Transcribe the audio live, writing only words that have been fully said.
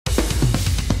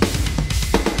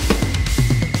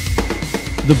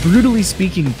The Brutally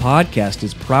Speaking podcast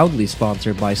is proudly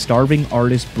sponsored by Starving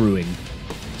Artist Brewing.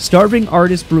 Starving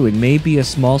Artist Brewing may be a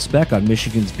small speck on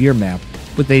Michigan's beer map,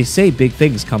 but they say big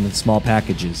things come in small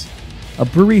packages. A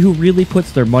brewery who really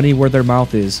puts their money where their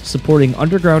mouth is, supporting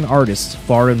underground artists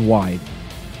far and wide.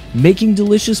 Making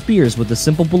delicious beers with the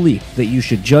simple belief that you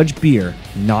should judge beer,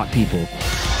 not people.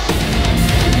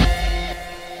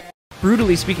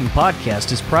 Brutally Speaking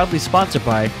podcast is proudly sponsored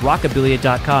by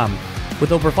Rockabilia.com.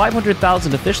 With over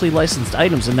 500,000 officially licensed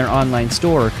items in their online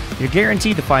store, you're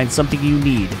guaranteed to find something you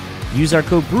need. Use our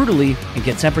code BREWtally and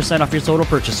get 10% off your total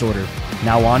purchase order.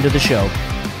 Now on to the show.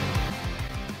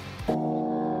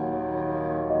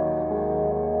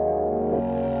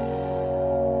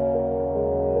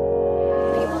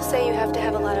 People say you have to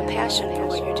have a lot of passion for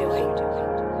what you're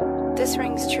doing. This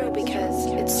rings true because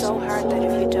it's so hard that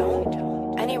if you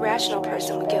don't, any rational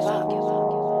person would give up.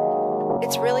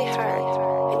 It's really hard,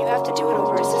 and you have to do it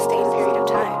over a sustained period of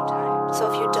time.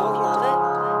 So if you don't love it,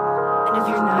 and if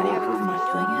you're not having fun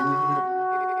doing it,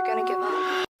 you're gonna give up.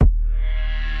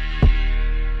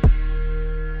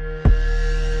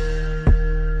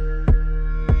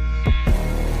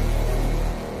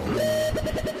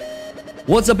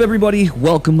 What's up, everybody?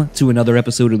 Welcome to another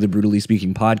episode of the Brutally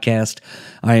Speaking podcast.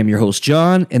 I am your host,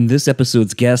 John, and this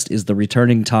episode's guest is the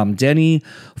returning Tom Denney,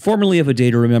 formerly of A Day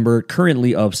to Remember,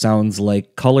 currently of Sounds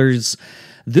Like Colors.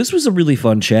 This was a really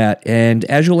fun chat, and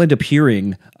as you'll end up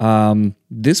hearing,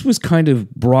 this was kind of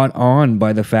brought on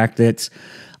by the fact that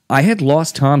I had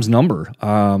lost Tom's number.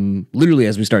 Literally,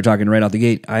 as we start talking right out the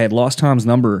gate, I had lost Tom's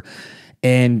number,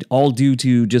 and all due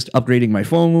to just upgrading my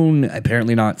phone,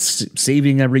 apparently not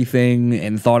saving everything,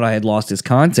 and thought I had lost his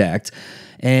contact.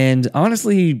 And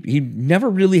honestly, he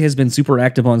never really has been super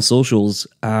active on socials,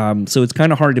 so it's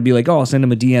kind of hard to be like, oh, I'll send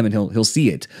him a DM and he'll see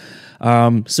it.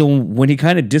 So when he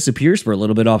kind of disappears for a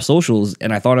little bit off socials,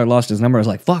 and I thought I lost his number, I was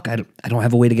like, fuck, I don't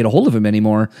have a way to get a hold of him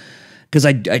anymore. Because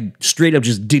I straight up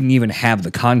just didn't even have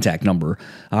the contact number.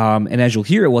 And as you'll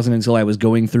hear, it wasn't until I was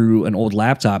going through an old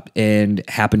laptop and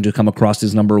happened to come across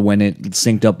his number when it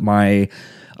synced up my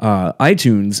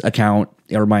iTunes account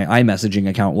or my iMessaging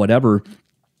account, whatever,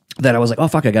 that I was like, oh,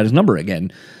 fuck, I got his number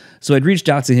again. So I'd reached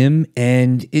out to him,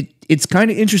 and it's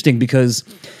kind of interesting because,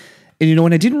 and you know,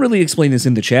 and I didn't really explain this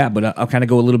in the chat, but I'll kind of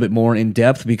go a little bit more in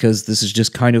depth because this is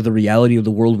just kind of the reality of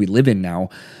the world we live in now.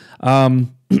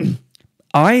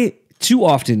 I too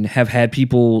often have had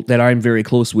people that I'm very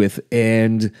close with,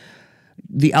 and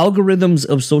the algorithms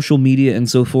of social media and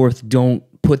so forth don't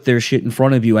put their shit in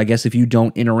front of you, I guess, if you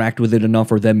don't interact with it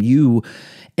enough, or them you,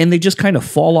 and they just kind of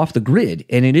fall off the grid.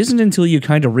 And it isn't until you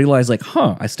kind of realize, like,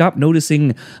 I stopped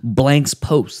noticing Blank's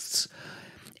posts.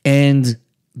 And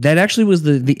that actually was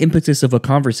the impetus of a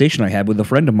conversation I had with a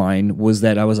friend of mine, was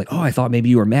that I was like, oh, I thought maybe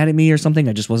you were mad at me or something.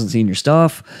 I just wasn't seeing your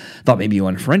stuff. Thought maybe you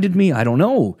unfriended me. I don't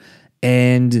know.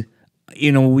 And you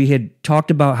know, we had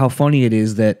talked about how funny it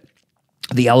is that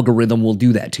the algorithm will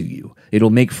do that to you. It'll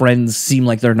make friends seem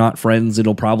like they're not friends.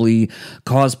 It'll probably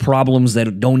cause problems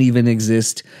that don't even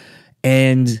exist.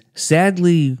 And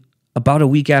sadly, about a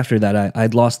week after that,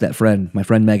 I'd lost that friend, my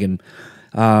friend Megan.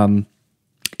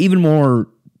 Even more,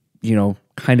 you know,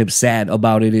 kind of sad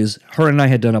about it is her and I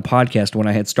had done a podcast when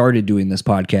I had started doing this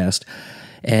podcast,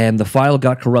 and the file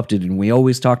got corrupted, and we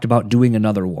always talked about doing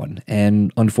another one.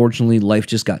 And unfortunately, life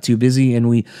just got too busy, and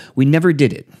we never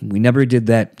did it. We never did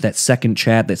that second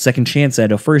chat, that second chance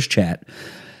at a first chat.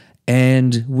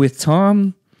 And with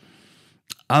Tom,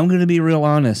 I'm going to be real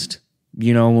honest.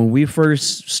 You know, when we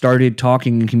first started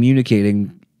talking and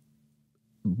communicating,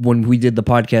 when we did the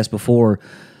podcast before,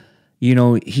 you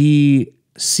know, he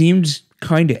seemed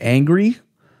kind of angry,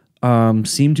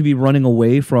 seemed to be running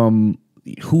away from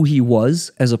who he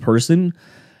was as a person,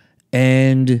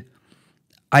 and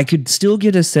I could still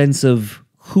get a sense of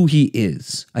who he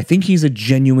is. I think he's a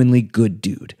genuinely good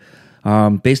dude.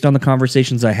 Based on the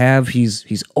conversations I have,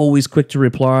 he's always quick to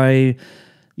reply.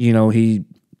 You know, he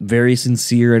very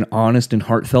sincere and honest and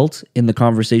heartfelt in the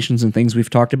conversations and things we've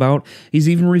talked about. He's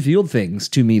even revealed things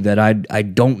to me that I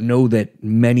don't know that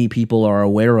many people are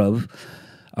aware of.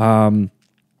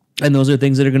 And those are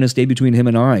things that are going to stay between him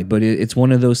and I. But it's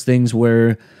one of those things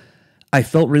where I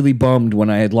felt really bummed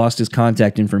when I had lost his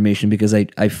contact information, because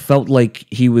I felt like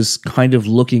he was kind of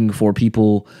looking for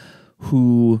people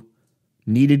who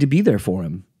needed to be there for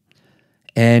him.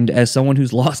 And as someone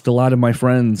who's lost a lot of my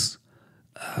friends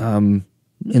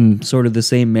in sort of the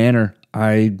same manner,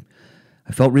 I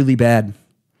felt really bad.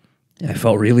 I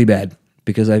felt really bad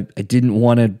because I didn't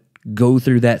want to go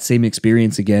through that same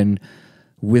experience again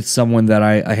with someone that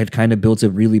I had kind of built a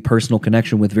really personal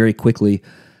connection with very quickly,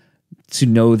 to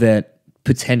know that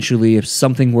potentially, if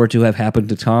something were to have happened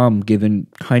to Tom, given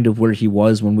kind of where he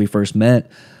was when we first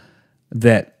met,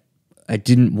 that I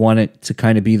didn't want it to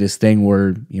kind of be this thing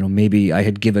where, you know, maybe I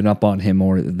had given up on him,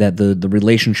 or that the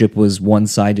relationship was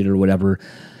one-sided or whatever.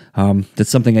 That's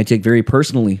something I take very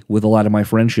personally with a lot of my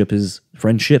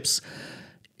friendships,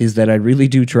 is that I really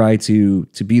do try to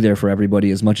be there for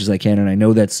everybody as much as I can. And I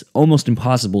know that's almost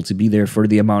impossible to be there for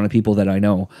the amount of people that I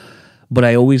know. But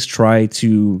I always try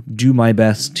to do my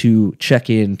best to check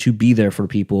in, to be there for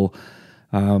people.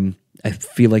 I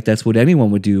feel like that's what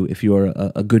anyone would do if you're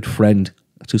a good friend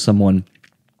to someone.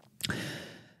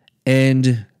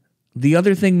 And the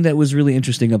other thing that was really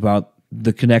interesting about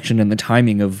the connection and the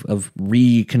timing of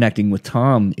reconnecting with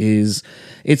Tom is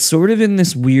it's sort of in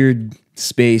this weird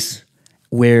space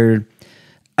where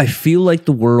I feel like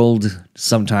the world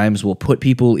sometimes will put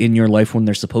people in your life when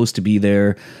they're supposed to be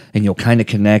there, and you'll kind of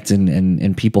connect,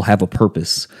 and people have a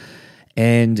purpose.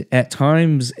 And at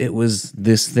times it was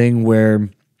this thing where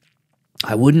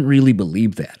I wouldn't really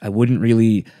believe that. I wouldn't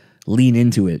really lean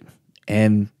into it.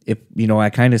 And if, you know, I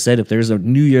kind of said, if there's a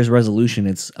New Year's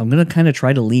resolution, I'm going to kind of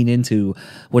try to lean into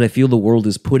what I feel the world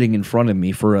is putting in front of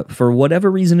me for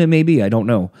whatever reason it may be. I don't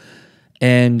know.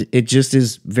 And it just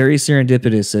is very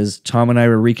serendipitous as Tom and I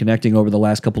were reconnecting over the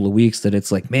last couple of weeks, that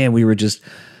it's like, man, we were just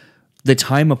the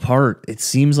time apart. It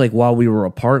seems like while we were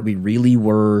apart, we really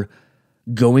were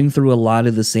going through a lot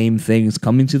of the same things,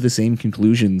 coming to the same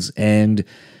conclusions. And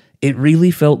it really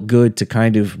felt good to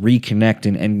kind of reconnect.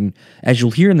 And as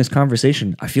you'll hear in this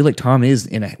conversation, I feel like Tom is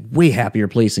in a way happier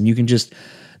place. And you can just,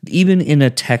 even in a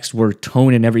text where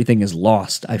tone and everything is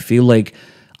lost, I feel like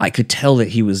I could tell that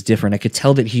he was different. I could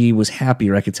tell that he was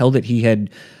happier. I could tell that he had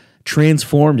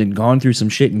transformed and gone through some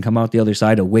shit and come out the other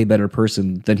side a way better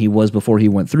person than he was before he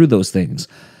went through those things.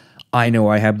 I know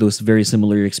I have those very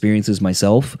similar experiences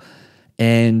myself.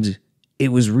 And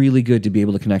it was really good to be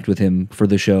able to connect with him for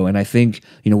the show. And I think,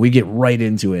 you know, we get right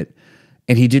into it,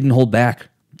 and he didn't hold back.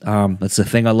 That's the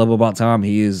thing I love about Tom.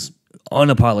 He is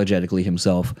unapologetically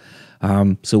himself.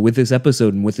 So with this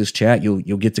episode and with this chat,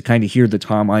 you'll get to kind of hear the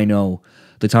Tom I know,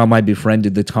 the Tom I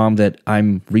befriended, the Tom that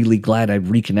I'm really glad I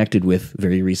reconnected with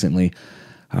very recently.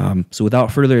 So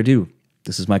without further ado,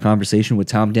 this is my conversation with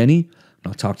Tom Denney.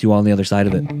 I'll talk to you all on the other side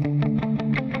of it.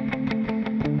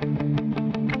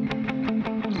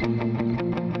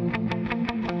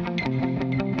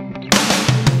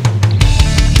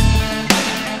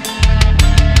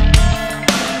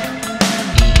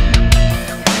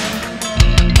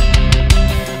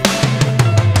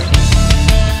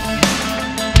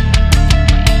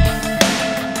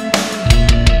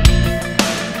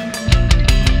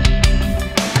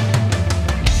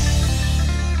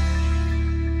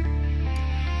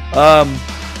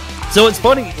 So it's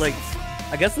funny, like,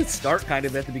 I guess let's start kind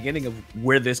of at the beginning of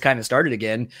where this kind of started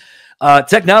again.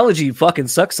 Technology fucking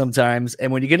sucks sometimes, and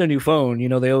when you get a new phone, you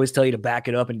know, they always tell you to back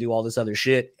it up and do all this other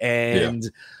shit, and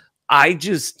I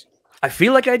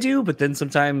feel like I do, but then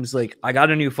sometimes, like, I got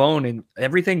a new phone and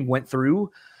everything went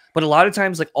through, but a lot of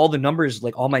times, like, all the numbers,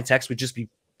 like, all my texts would just be,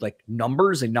 like,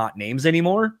 numbers and not names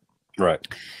anymore. Right.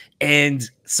 And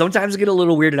sometimes I get a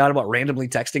little weirded out about randomly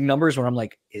texting numbers where I'm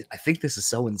like, I think this is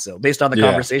so-and-so based on the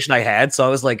conversation I had. So I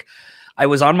was like, I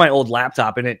was on my old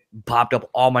laptop and it popped up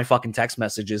all my fucking text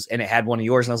messages and it had one of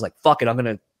yours. And I was like, fuck it, I'm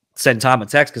going to send Tom a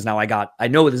text because now I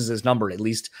know this is his number, at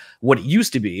least what it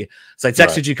used to be. So I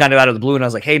texted you kind of out of the blue and I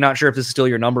was like, hey, not sure if this is still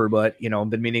your number, but, you know, I've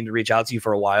been meaning to reach out to you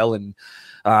for a while. And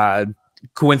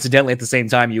coincidentally, at the same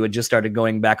time, you had just started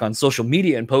going back on social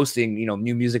media and posting, you know,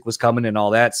 new music was coming and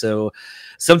all that. So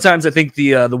sometimes I think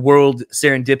the world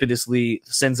serendipitously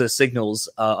sends us signals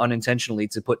unintentionally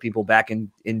to put people back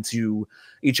into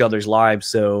each other's lives.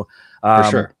 So for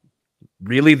sure.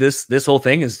 Really, this whole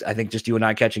thing is, I think, just you and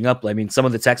I catching up. I mean, some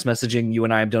of the text messaging you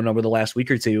and I have done over the last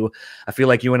week or two, I feel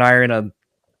like you and I are in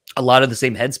a lot of the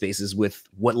same headspaces with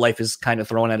what life is kind of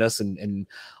throwing at us and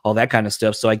all that kind of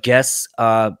stuff. So I guess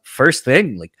first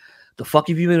thing, like, the fuck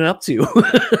have you been up to?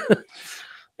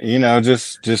 You know,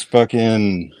 just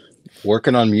fucking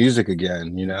working on music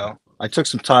again. You know, I took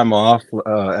some time off,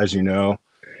 as you know.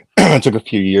 I took a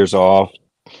few years off.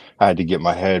 I had to get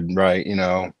my head right. You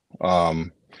know,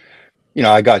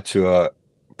 I got to a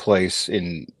place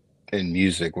in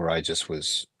music where I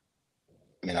was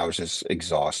just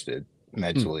exhausted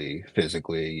mentally,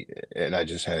 physically, and I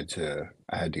had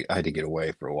to get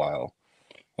away for a while.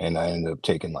 And I ended up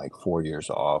taking like 4 years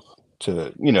off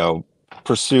to, you know,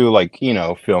 pursue, like, you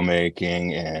know,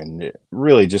 filmmaking and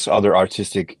really just other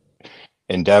artistic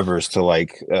endeavors to,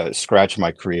 like, scratch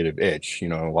my creative itch, you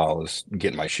know, while I was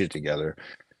getting my shit together.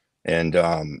 And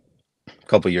a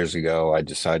couple years ago I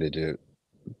decided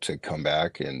to come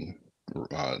back and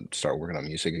start working on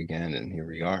music again, and here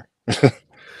we are.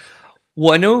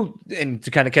 Well, I know, and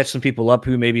to kind of catch some people up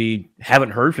who maybe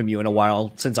haven't heard from you in a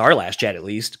while, since our last chat at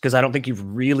least, because I don't think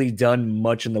you've really done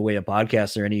much in the way of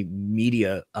podcasts or any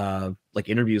media, like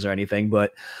interviews or anything.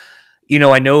 But,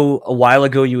 I know a while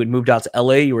ago you had moved out to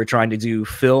LA. You were trying to do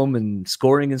film and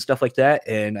scoring and stuff like that.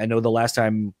 And I know the last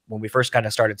time when we first kind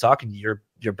of started talking,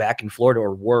 you're back in Florida,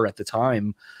 or were at the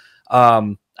time.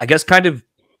 I guess kind of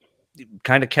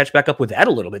catch back up with that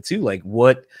a little bit too. Like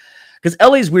what, because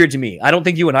LA is weird to me. I don't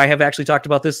think you and I have actually talked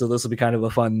about this, so this will be kind of a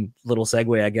fun little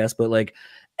segue, I guess. But like,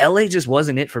 LA just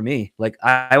wasn't it for me. Like,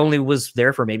 I only was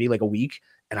there for maybe like a week,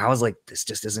 and I was like, this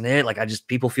just isn't it. Like,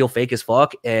 people feel fake as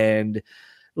fuck, and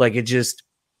like it's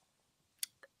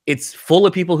full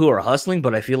of people who are hustling,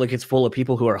 but I feel like it's full of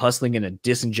people who are hustling in a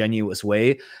disingenuous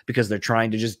way because they're trying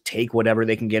to just take whatever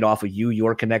they can get off of you,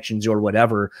 your connections, or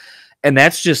whatever. And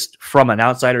that's just from an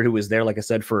outsider who was there, like I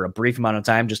said, for a brief amount of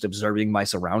time, just observing my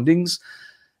surroundings.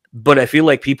 But I feel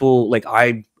like people, like,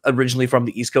 I originally from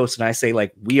the East Coast, and I say,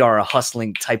 like, we are a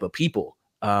hustling type of people.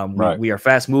 Right. We are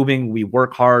fast moving. We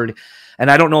work hard.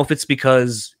 And I don't know if it's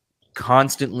because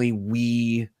constantly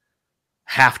we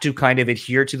have to kind of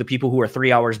adhere to the people who are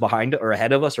 3 hours behind or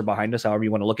ahead of us, or behind us, however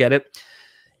you want to look at it.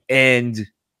 And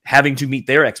having to meet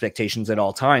their expectations at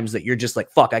all times, that you're just like,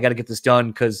 fuck, I got to get this done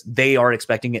because they are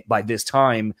expecting it by this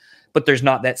time, but there's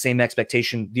not that same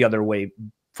expectation the other way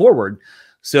forward.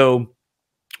 So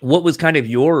what was kind of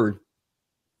your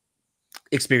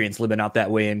experience living out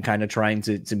that way and kind of trying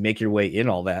to make your way in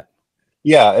all that?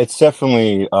 Yeah, it's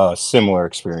definitely a similar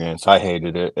experience. I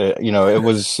hated it. It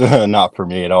was not for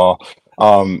me at all.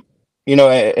 And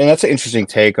that's an interesting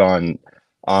take on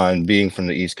being from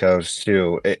the East Coast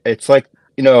too. It's like,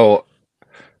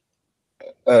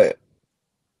 uh,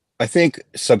 I think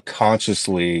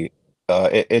subconsciously,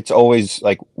 it's always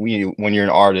like when you're an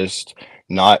artist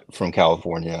not from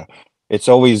California, it's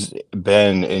always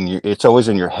it's always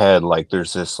in your head. Like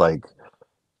there's this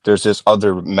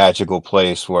other magical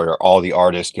place where all the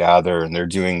artists gather and they're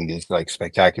doing these like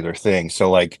spectacular things. So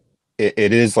like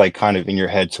it is like kind of in your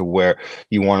head to where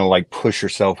you want to like push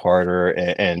yourself harder,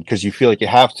 and because you feel like you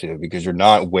have to, because you're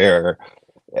not where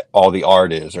all the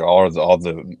art is, or all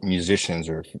the musicians,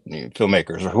 or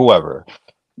filmmakers, or whoever.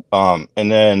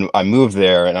 And then I moved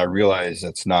there and I realized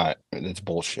that's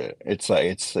bullshit. It's like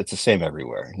it's the same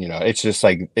everywhere. It's just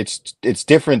like it's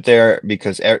different there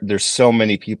because there's so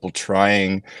many people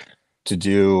trying to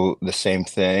do the same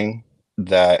thing,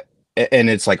 and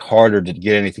it's like harder to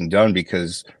get anything done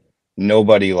because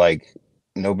nobody like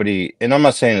nobody, and I'm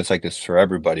not saying it's like this for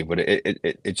everybody, but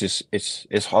it just it's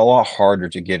a lot harder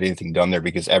to get anything done there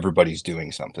because everybody's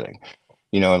doing something.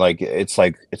 Like it's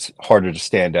harder to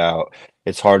stand out.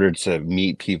 It's harder to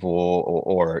meet people,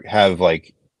 or have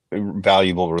like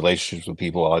valuable relationships with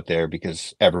people out there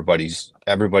because everybody's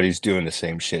doing the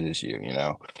same shit as you.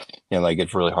 And like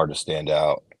it's really hard to stand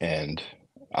out, and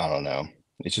I don't know.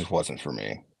 It just wasn't for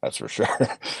me. That's for sure.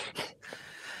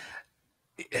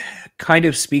 Kind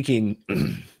of speaking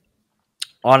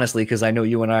honestly, because I know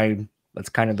you and I, that's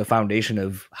kind of the foundation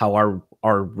of how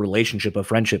our relationship of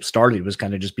friendship started, was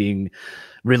kind of just being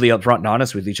really upfront and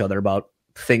honest with each other about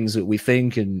things that we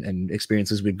think and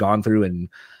experiences we've gone through, and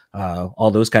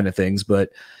all those kind of things. But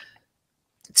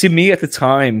to me at the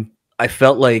time, I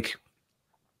felt like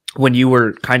when you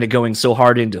were kind of going so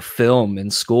hard into film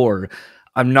and score,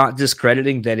 I'm not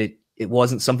discrediting that it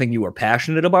wasn't something you were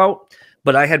passionate about,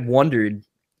 but I had wondered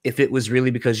if it was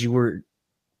really because you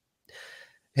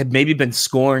had maybe been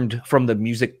scorned from the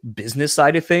music business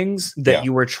side of things, that Yeah.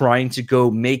 you were trying to go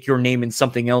make your name in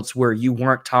something else, where you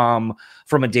weren't Tom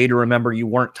from A Day to Remember. You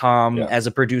weren't Tom Yeah. as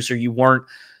a producer. You weren't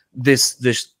this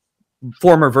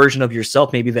former version of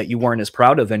yourself, maybe, that you weren't as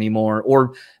proud of anymore,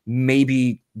 or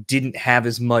maybe didn't have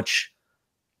as much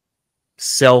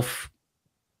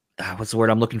what's the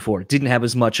word I'm looking for? Didn't have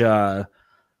as much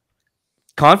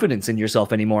confidence in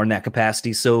yourself anymore in that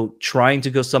capacity. So trying to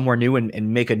go somewhere new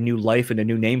and make a new life and a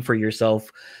new name for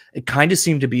yourself, it kind of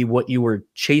seemed to be what you were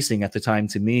chasing at the time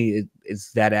to me.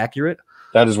 Is that accurate?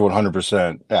 That is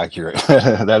 100% accurate.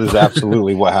 That is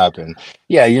absolutely what happened.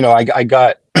 Yeah, I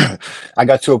got I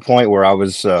got to a point where I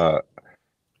was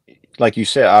like you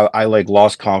said, I like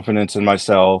lost confidence in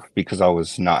myself because I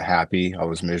was not happy. I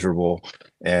was miserable,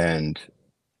 and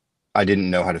I didn't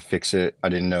know how to fix it. I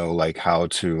didn't know like how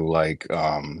to like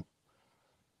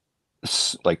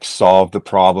solve the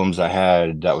problems I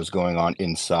had that was going on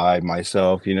inside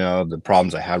myself, the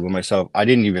problems I had with myself. I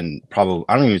don't even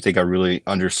think I really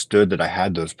understood that I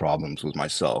had those problems with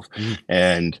myself. Mm.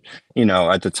 And,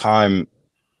 at the time,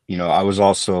 I was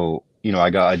also you know, I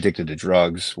got addicted to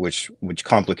drugs, which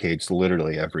complicates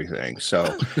literally everything.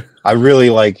 So I really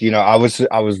like, you know, I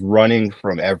was running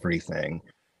from everything.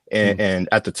 Hmm. And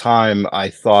at the time I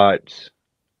thought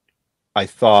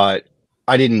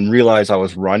I didn't realize I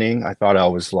was running. I thought I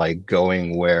was like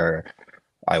going where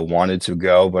I wanted to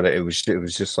go, but it was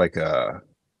just like a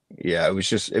yeah, it was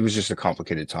just a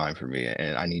complicated time for me,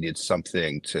 and I needed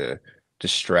something to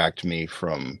distract me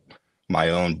from my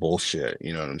own bullshit,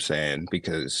 you know what I'm saying?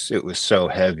 Because it was so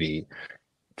heavy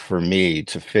for me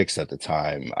to fix at the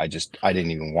time. I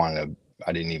didn't even want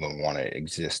to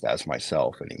exist as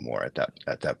myself anymore at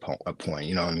that point,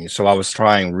 you know what I mean? So I was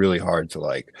trying really hard to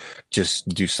like just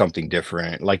do something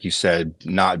different. Like you said,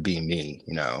 not be me,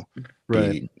 you know,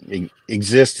 Right.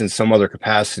 exist in some other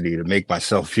capacity to make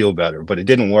myself feel better, but it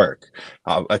didn't work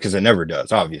because it never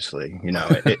does, obviously, you know,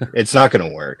 it's not going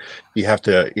to work. You have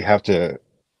to,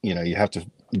 you know, you have to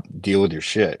deal with your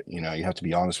shit, you know, you have to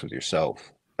be honest with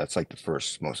yourself. That's like the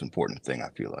first most important thing I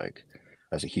feel like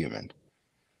as a human.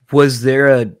 Was there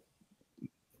a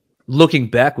looking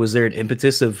back? Was there an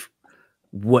impetus of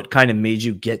what kind of made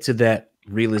you get to that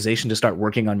realization to start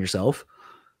working on yourself?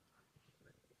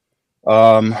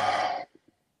 Um,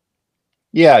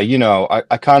 yeah, you know,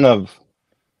 I kind of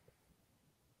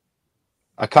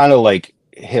like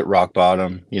hit rock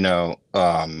bottom, you know,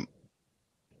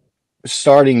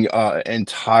 starting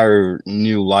entire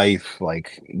new life,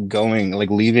 like going, like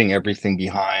leaving everything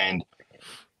behind.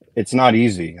 It's not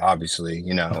easy, obviously,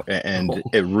 you know, and Oh.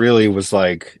 it really was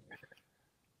like,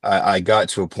 I got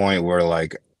to a point where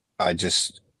like, I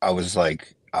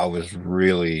was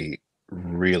really,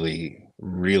 really,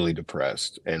 really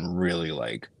depressed and really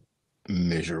like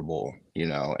miserable, you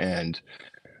know, and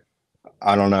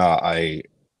I don't know,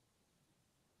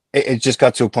 it just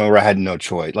got to a point where I had no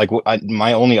choice. Like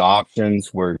my only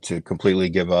options were to completely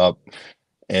give up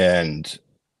and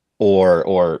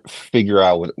or figure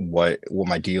out what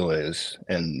my deal is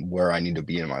and where I need to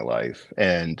be in my life.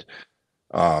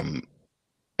 Um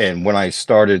and when I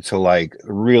started to like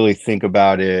really think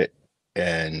about it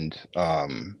and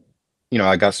you know,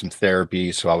 I got some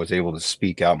therapy so I was able to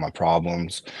speak out my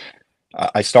problems.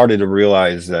 I started to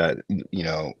realize that, you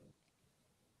know,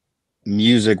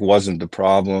 music wasn't the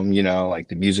problem, you know, like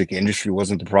the music industry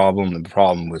wasn't the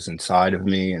problem was inside of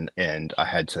me, and I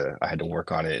had to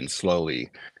work on it, and slowly,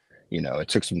 you know, it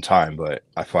took some time, but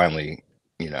I finally,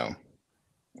 you know,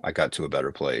 I got to a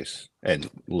better place, and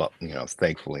you know,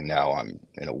 thankfully now I'm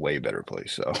in a way better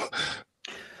place. So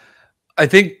I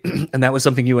think, and that was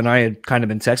something you and I had kind of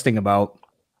been texting about,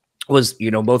 was,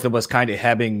 you know, both of us kind of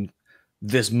having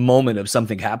this moment of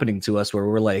something happening to us where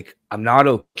we're like, I'm not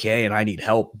okay and I need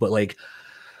help. But like,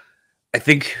 I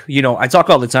think, you know, I talk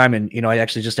all the time, and, you know, I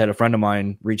actually just had a friend of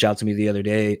mine reach out to me the other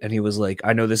day, and he was like,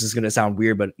 I know this is going to sound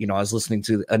weird, but, you know, I was listening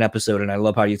to an episode and I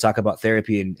love how you talk about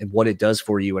therapy and what it does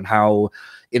for you and how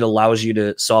it allows you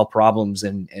to solve problems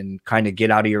and kind of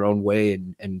get out of your own way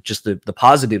and just the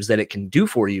positives that it can do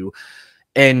for you.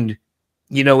 And,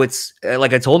 you know, it's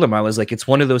like I told him, I was like, it's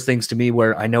one of those things to me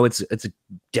where I know it's a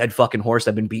dead fucking horse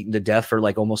I've been beaten to death for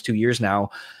like almost 2 years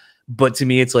now. But to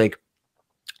me, it's like,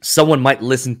 someone might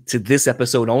listen to this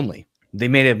episode only. They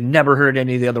may have never heard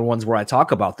any of the other ones where I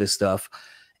talk about this stuff.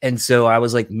 And so I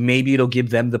was like, maybe it'll give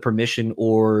them the permission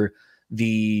or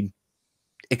the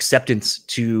acceptance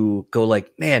to go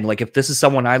like, man, like if this is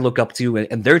someone I look up to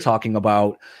and they're talking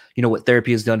about, you know, what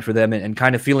therapy has done for them and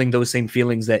kind of feeling those same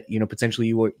feelings that, you know, potentially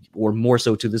you or more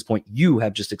so to this point you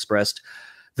have just expressed,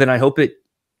 then I hope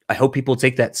people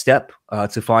take that step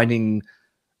to finding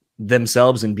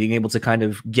themselves and being able to kind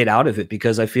of get out of it.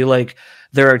 Because I feel like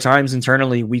there are times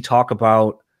internally we talk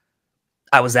about,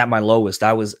 I was at my lowest.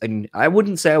 And I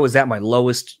wouldn't say I was at my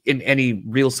lowest in any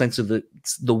real sense of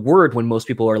the word. When most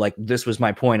people are like, this was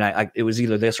my point. It was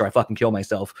either this or I fucking kill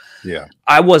myself. yeah,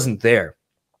 I wasn't there,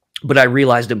 but I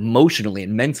realized emotionally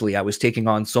and mentally, I was taking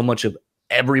on so much of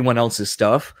everyone else's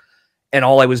stuff. And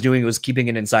all I was doing was keeping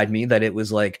it inside me, that it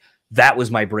was like, that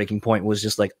was my breaking point, was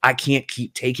just like, I can't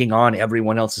keep taking on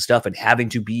everyone else's stuff and having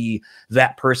to be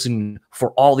that person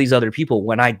for all these other people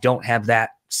when I don't have that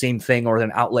same thing or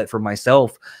an outlet for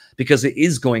myself, because it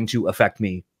is going to affect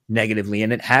me negatively.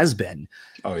 And it has been.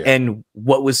 oh yeah, And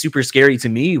what was super scary to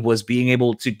me was being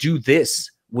able to do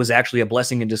this was actually a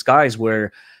blessing in disguise,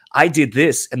 where I did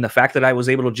this. And the fact that I was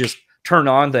able to just turn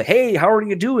on the, hey, how are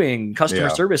you doing? Customer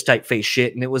yeah, service type face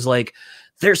shit. And it was like,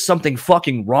 there's something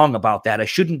fucking wrong about that. I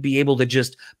shouldn't be able to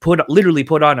just literally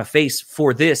put on a face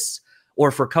for this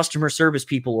or for customer service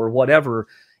people or whatever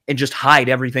and just hide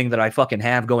everything that I fucking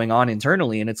have going on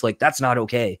internally. And it's like, that's not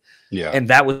okay. yeah, And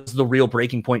that was the real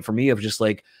breaking point for me of just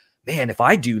like, man, if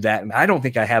I do that, and I don't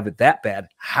think I have it that bad,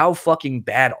 how fucking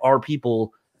bad are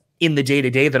people in the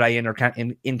day-to-day that I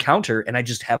encounter, and I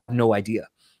just have no idea.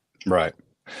 Right.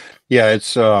 Yeah,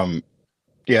 it's I've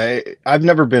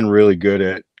never been really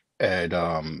good at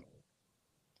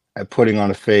putting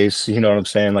on a face, you know what I'm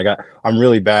saying? Like I'm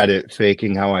really bad at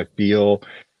faking how I feel,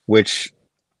 which,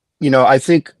 I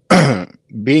think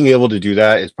being able to do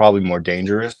that is probably more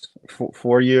dangerous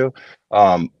for you.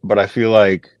 But I feel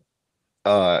like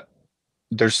uh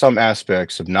there's some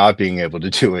aspects of not being able to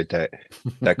do it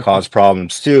that cause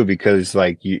problems too, because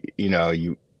like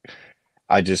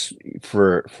I just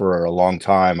for a long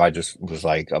time I just was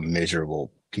like a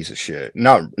miserable piece of shit.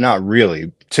 Not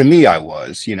really. To me, I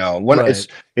was. When Right.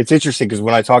 it's interesting because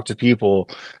when I talk to people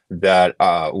that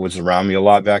was around me a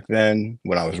lot back then,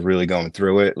 when I was really going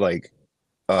through it, like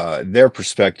their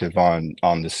perspective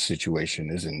on this situation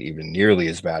isn't even nearly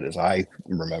as bad as I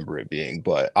remember it being.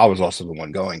 But I was also the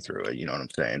one going through it. You know what I'm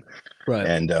saying? Right.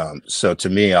 And so to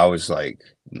me, I was like,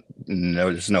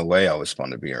 no, there's no way I was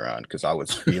fun to be around because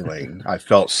I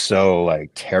felt so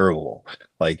like terrible.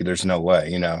 Like there's no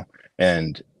way,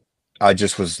 and I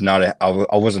just was not,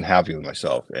 I wasn't happy with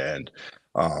myself. And,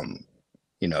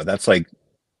 that's like,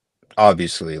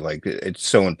 obviously like it's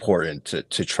so important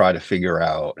to try to figure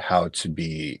out how to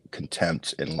be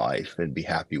content in life and be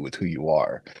happy with who you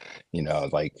are.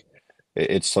 Like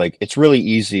it's like, it's really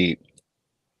easy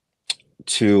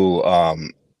to,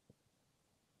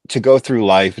 to go through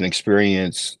life and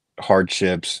experience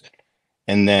hardships,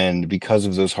 and then because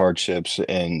of those hardships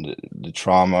and the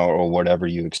trauma or whatever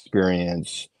you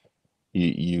experience,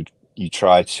 you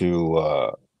try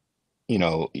to you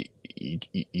know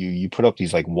you put up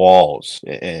these like walls,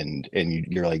 and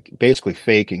you're like basically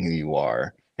faking who you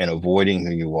are and avoiding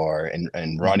who you are,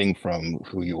 and running from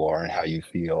who you are and how you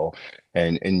feel,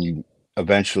 and you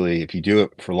eventually, if you do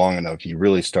it for long enough, you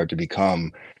really start to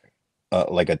become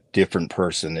like a different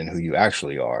person than who you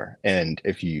actually are. And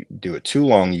if you do it too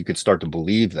long, you could start to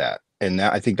believe that. And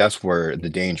that, I think that's where the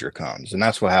danger comes. And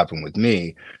that's what happened with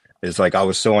me. Is like I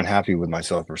was so unhappy with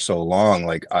myself for so long,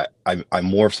 like I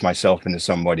morphed myself into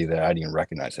somebody that I didn't even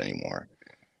recognize anymore.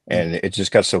 And it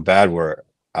just got so bad where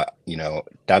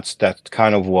that's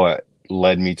kind of what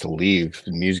led me to leave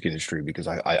the music industry, because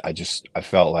I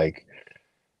felt like,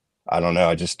 I don't know,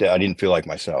 I didn't feel like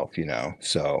myself,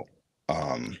 so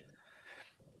um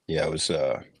yeah, it was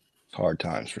hard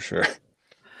times for sure.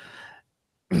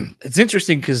 It's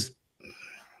interesting because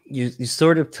you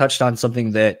sort of touched on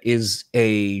something that is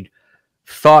a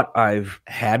thought I've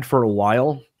had for a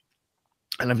while,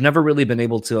 and I've never really been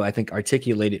able to, I think,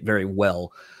 articulate it very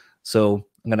well. So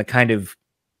I'm going to kind of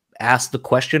ask the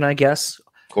question, I guess,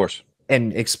 Of course.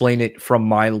 and explain it from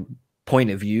my point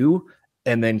of view,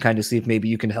 and then kind of see if maybe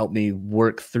you can help me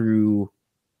work through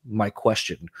my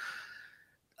question.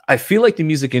 I feel like the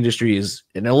music industry is,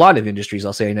 in a lot of industries,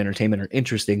 I'll say in entertainment, are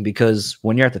interesting because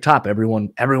when you're at the top,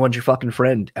 everyone's your fucking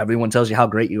friend. Everyone tells you how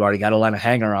great you are. You got a lot of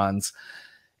hanger-ons,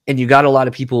 and you got a lot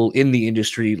of people in the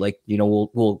industry, like,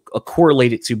 we'll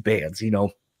correlate it to bands.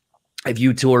 If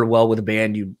you tour well with a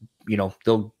band, you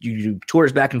do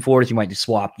tours back and forth. You might just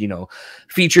swap,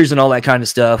 features and all that kind of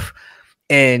stuff.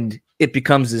 And it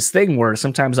becomes this thing where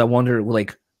sometimes I wonder,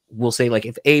 like, we'll say, like,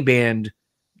 if a band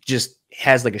just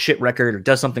has like a shit record or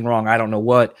does something wrong, I don't know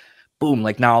what, boom,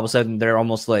 like now all of a sudden they're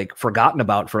almost like forgotten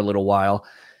about for a little while.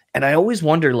 And I always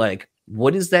wonder, like,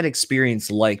 what is that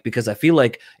experience like? Because I feel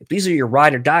like if these are your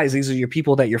ride or dies, these are your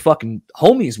people that you're fucking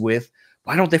homies with,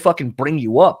 why don't they fucking bring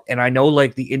you up? And I know,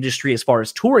 like, the industry, as far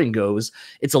as touring goes,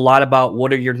 it's a lot about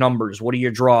what are your numbers, what are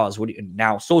your draws,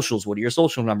 now socials, what are your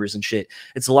social numbers and shit.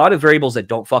 It's a lot of variables that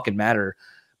don't fucking matter.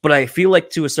 But I feel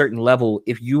like to a certain level,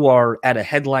 if you are at a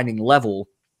headlining level,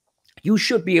 you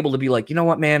should be able to be like, you know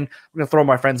what, man, we're going to throw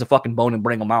my friends a fucking bone and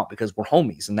bring them out because we're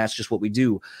homies and that's just what we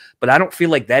do. But I don't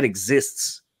feel like that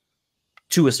exists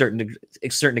to a certain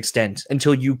extent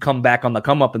until you come back on the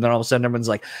come up, and then all of a sudden everyone's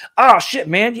like, oh shit,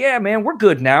 man, yeah, man, we're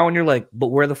good now. And you're like, but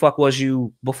where the fuck was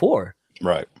you before?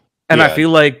 Right. And Yeah. I feel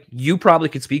like you probably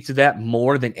could speak to that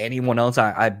more than anyone else.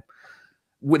 I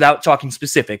without talking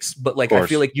specifics, but like, I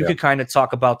feel like you could kind of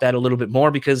talk about that a little bit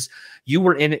more because you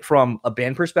were in it from a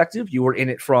band perspective. You were in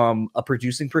it from a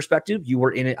producing perspective. You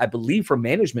were in it, I believe, from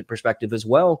management perspective as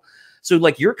well. So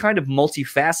like, you're kind of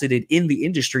multifaceted in the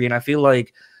industry. And I feel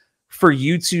like for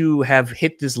you to have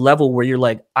hit this level where you're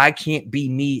like, I can't be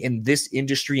me in this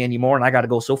industry anymore, and I got to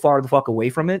go so far the fuck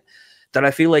away from it, that I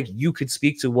feel like you could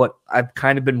speak to what I've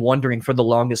kind of been wondering for the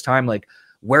longest time. Like,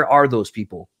 where are those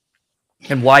people?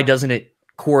 And why doesn't it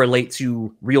correlate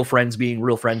to real friends being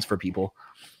real friends for people?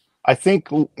 I think,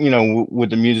 with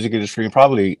the music industry,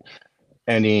 probably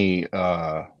any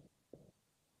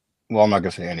well, I'm not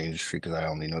gonna say any industry because I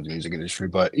only know the music industry,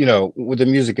 but you know, with the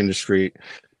music industry,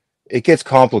 it gets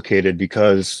complicated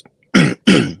because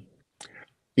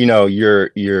you know,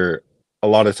 you're a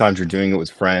lot of times you're doing it with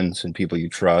friends and people you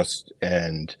trust,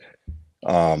 and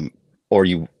um, or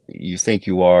you think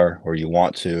you are, or you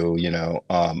want to, you know,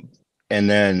 and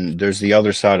then there's the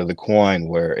other side of the coin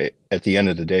where at the end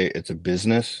of the day, it's a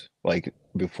business, like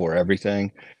before everything,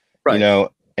 you Right. know,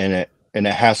 and it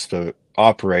has to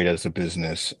operate as a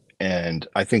business. And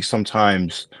I think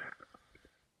sometimes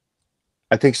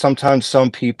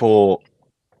some people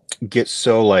get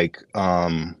so like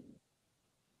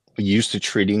used to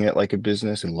treating it like a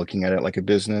business and looking at it like a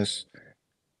business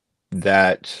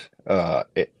that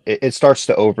it starts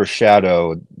to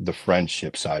overshadow the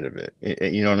friendship side of it.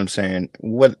 You know what I'm saying?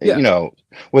 What Yeah. you know,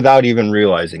 without even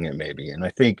realizing it, maybe. And I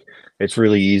think it's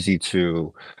really easy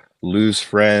to lose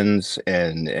friends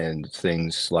and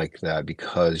things like that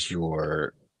because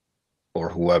you're or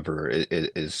whoever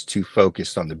is too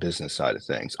focused on the business side of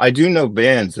things. I do know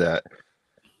bands that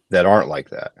aren't like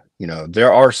that. You know,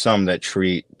 there are some that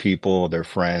treat people, their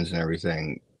friends, and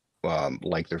everything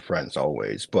like their friends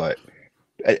always, but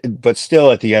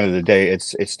still, at the end of the day,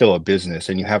 it's still a business,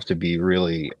 and you have to be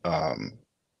really,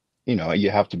 you know, you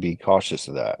have to be cautious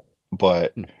of that.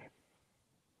 But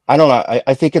I don't know.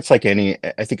 I think it's like any.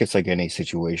 I think it's like any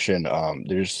situation.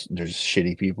 There's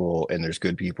shitty people and there's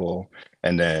good people,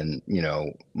 and then you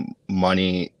know,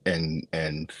 money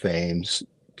and fames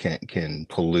can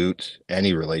pollute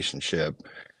any relationship.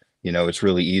 You know, it's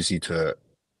really easy to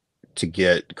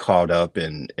get caught up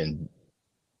in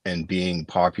being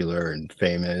popular and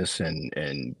famous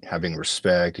and having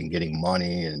respect and getting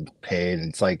money and paid. And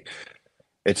it's like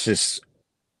it's just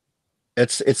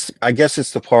it's I guess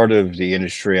it's the part of the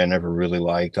industry I never really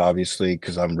liked, obviously,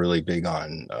 because I'm really big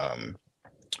on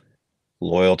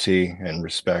loyalty and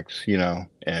respect, you know,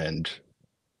 and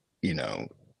you know,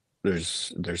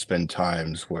 there's been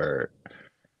times where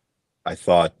I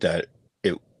thought that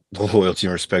it the loyalty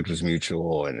and respect was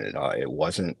mutual, and it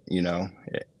wasn't, you know,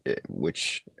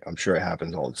 which I'm sure it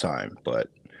happens all the time. But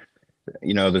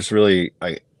you know, there's really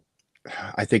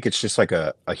I think it's just like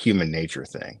a human nature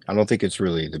thing. I don't think it's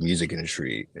really the music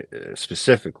industry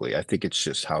specifically. I think it's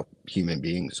just how human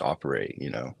beings operate, you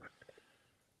know.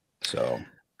 So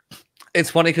It's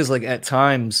funny because like at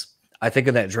times I think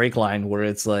of that Drake line where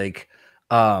it's like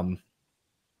um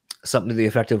something to the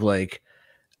effect of like,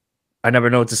 I never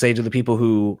know what to say to the people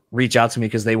who reach out to me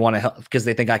because they want to help because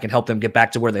they think I can help them get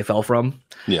back to where they fell from.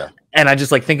 yeah, And I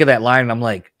just like think of that line and I'm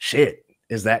like, shit,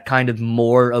 is that kind of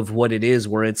more of what it is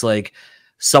where it's like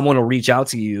someone will reach out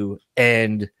to you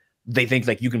and they think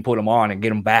like you can put them on and get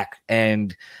them back.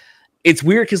 And it's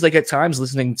weird because like at times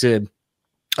listening to,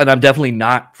 and I'm definitely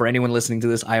not, for anyone listening to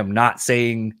this, I am not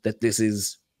saying that this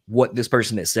is what this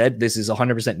person has said. This is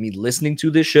 100% me listening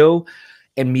to this show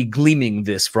and me gleaming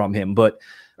this from him, but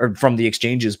or from the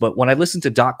exchanges. But when I listen to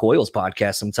Doc Coyle's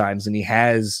podcast sometimes, and he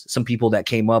has some people that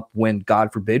came up when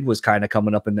God forbid was kind of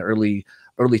coming up in the early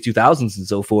 2000s and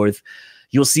so forth,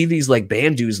 you'll see these like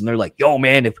band dudes and they're like, yo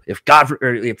man, if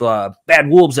Bad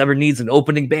Wolves ever needs an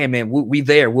opening band, man, we'll be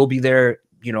there,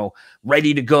 you know,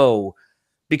 ready to go,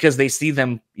 because they see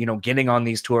them, you know, getting on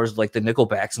these tours like the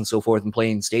Nickelbacks and so forth and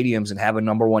playing stadiums and having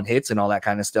 #1 hits and all that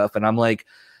kind of stuff. And I'm like,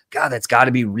 God, that's got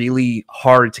to be really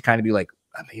hard to kind of be like,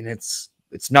 I mean, it's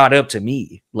not up to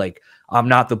me. Like, I'm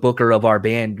not the booker of our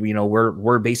band. You know,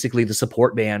 we're basically the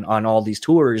support band on all these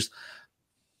tours.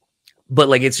 But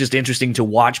like, it's just interesting to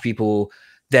watch people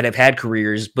that have had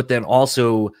careers, but then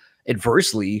also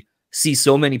adversely see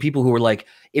so many people who are like,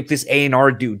 if this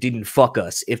A&R dude didn't fuck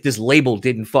us, if this label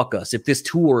didn't fuck us, if this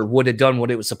tour would have done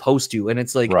what it was supposed to. And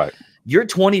it's like, right. you're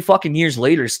 20 fucking years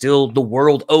later, still the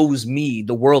world owes me,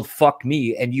 the world fucked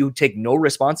me. And you take no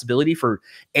responsibility for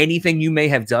anything you may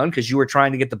have done because you were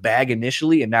trying to get the bag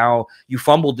initially. And now you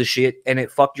fumbled the shit and it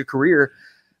fucked your career.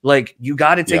 Like, you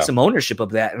got to take Yeah. some ownership of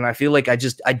that. And I feel like I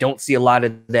don't see a lot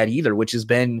of that either, which has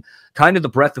been kind of the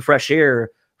breath of fresh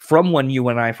air from when you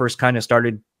and I first kind of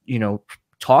started, you know,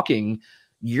 talking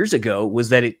years ago, was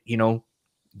that it, you know,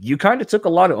 you kind of took a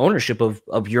lot of ownership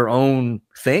of your own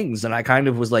things. And I kind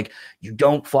of was like, you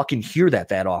don't fucking hear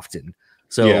that often.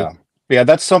 So Yeah,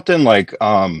 that's something like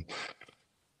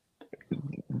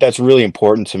that's really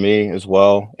important to me as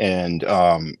well. And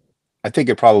I think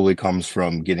it probably comes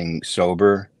from getting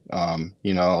sober.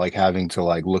 You know, like having to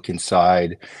like look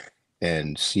inside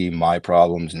and see my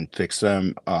problems and fix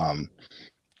them.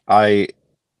 I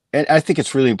and I think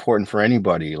it's really important for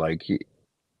anybody. Like,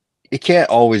 it can't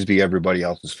always be everybody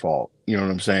else's fault. You know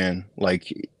what I'm saying?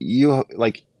 Like, you,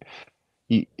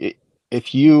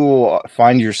 if you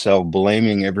find yourself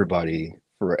blaming everybody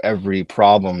for every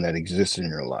problem that exists in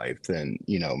your life, then,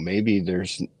 you know, maybe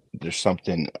there's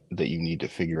something that you need to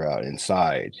figure out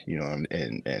inside, you know,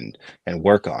 and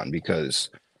work on,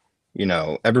 because, you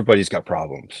know, everybody's got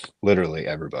problems, literally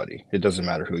everybody. It doesn't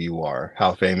matter who you are,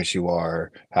 how famous you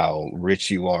are, how rich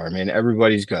you are. I mean,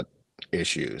 everybody's got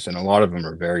issues, and a lot of them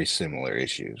are very similar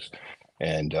issues.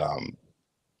 And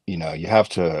you know, you have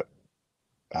to,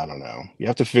 I don't know, you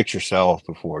have to fix yourself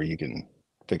before you can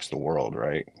fix the world,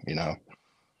 right? You know?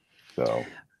 So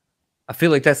I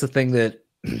feel like that's the thing that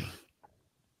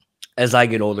as I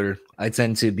get older, I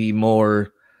tend to be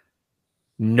more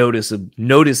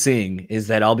noticing is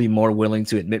that I'll be more willing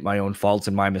to admit my own faults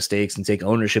and my mistakes and take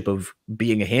ownership of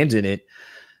being a hand in it.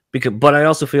 But I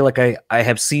also feel like I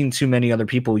have seen too many other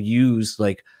people use,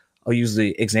 like, I'll use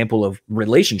the example of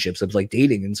relationships, of like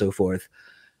dating and so forth.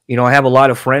 You know, I have a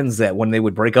lot of friends that when they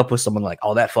would break up with someone, like,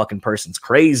 oh, that fucking person's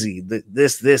crazy.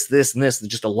 This, and this,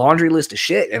 just a laundry list of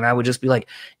shit. And I would just be like,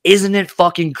 isn't it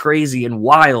fucking crazy and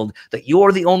wild that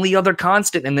you're the only other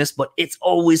constant in this, but it's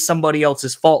always somebody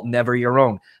else's fault, never your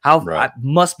own? How it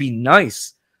must be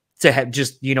nice to have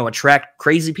just, you know, attract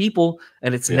crazy people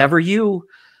and it's never you.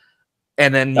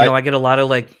 And then, you know, I get a lot of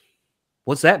like,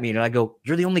 what's that mean? And I go,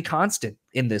 you're the only constant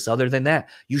in this other than that.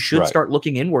 You should start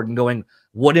looking inward and going,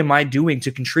 what am I doing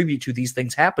to contribute to these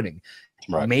things happening?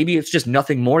 Right. Maybe it's just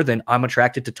nothing more than I'm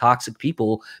attracted to toxic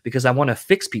people because I want to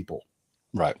fix people.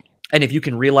 Right. And if you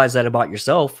can realize that about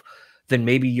yourself, then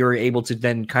maybe you're able to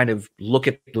then kind of look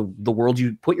at the world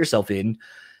you put yourself in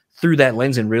through that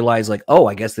lens and realize, like, oh,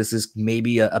 I guess this is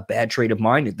maybe a bad trait of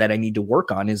mine that I need to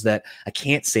work on, is that I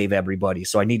can't save everybody.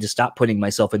 So I need to stop putting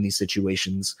myself in these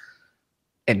situations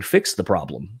and fix the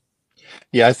problem.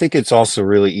 Yeah, I think it's also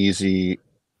really easy,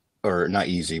 or not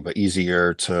easy, but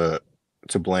easier to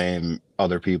blame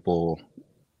other people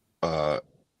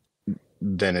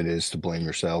than it is to blame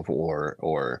yourself,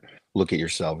 or look at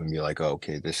yourself and be like, oh,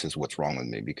 okay, this is what's wrong with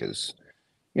me, because,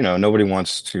 you know, nobody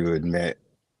wants to admit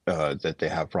that they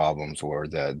have problems or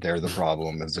that they're the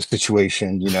problem of the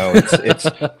situation. You know,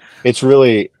 it's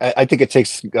really, I think it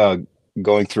takes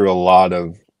going through a lot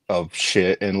of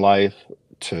shit in life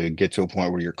to get to a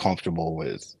point where you're comfortable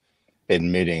with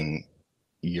admitting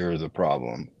you're the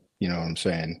problem. You know what I'm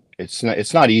saying?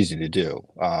 It's not easy to do.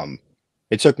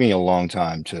 It took me a long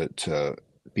time to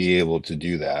be able to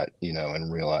do that, you know,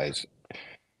 and realize,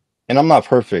 and I'm not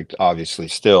perfect, obviously,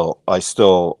 I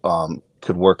still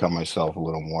could work on myself a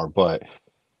little more, but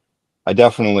I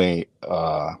definitely,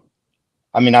 I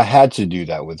mean, I had to do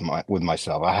that with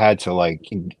myself. I had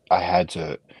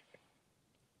to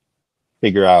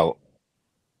figure out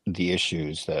the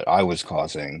issues that I was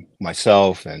causing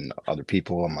myself and other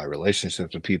people and my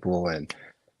relationships with people. And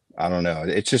I don't know,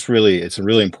 it's really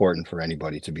important for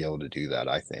anybody to be able to do that,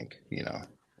 I think, you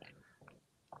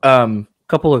know.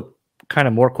 Couple of kind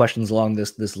of more questions along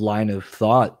this line of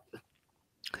thought.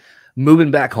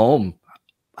 Moving back home,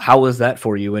 how was that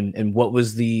for you? And what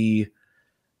was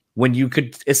when you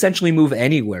could essentially move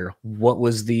anywhere, what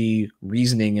was the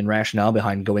reasoning and rationale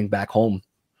behind going back home?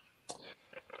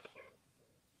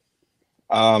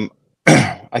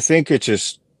 I think it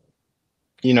just,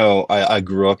 you know, I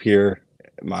grew up here.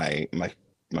 My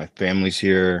family's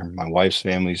here. My wife's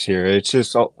family's here. It's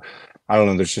just, I don't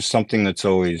know. There's just something that's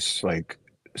always like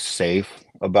safe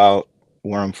about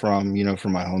where I'm from, you know,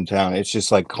 from my hometown. It's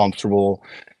just like comfortable.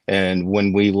 And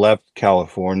when we left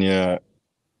California,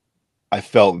 I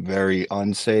felt very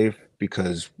unsafe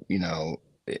because, you know,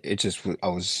 it just, I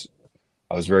was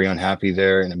very unhappy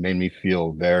there, and it made me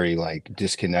feel very like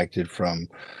disconnected from,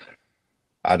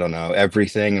 I don't know,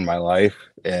 everything in my life.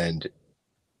 And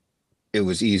it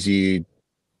was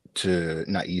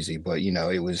not easy, but, you know,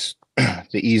 it was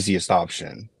the easiest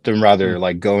option than rather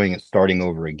like going and starting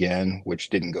over again, which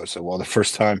didn't go so well the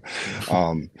first time.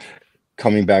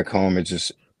 Coming back home, it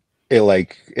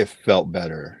felt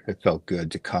better. It felt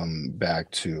good to come back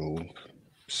to,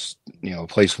 you know, a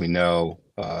place we know,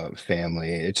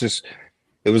 family. It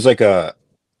was like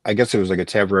I guess it was like a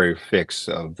temporary fix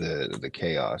of the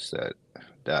chaos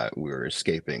that we were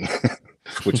escaping,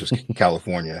 which was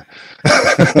California.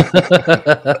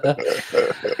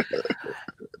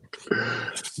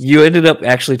 You ended up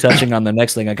actually touching on the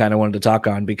next thing I kind of wanted to talk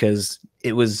on, because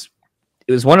it was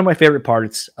one of my favorite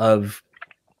parts of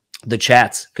the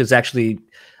chats. Because actually,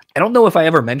 I don't know if I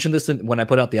ever mentioned this when I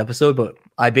put out the episode, but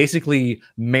I basically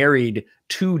married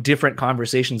two different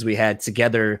conversations we had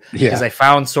together because I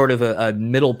found sort of a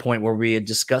middle point where we had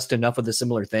discussed enough of the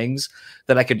similar things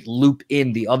that I could loop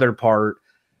in the other part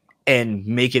and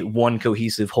make it one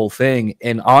cohesive whole thing.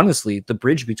 And honestly, the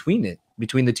bridge between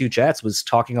the two chats was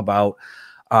talking about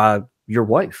your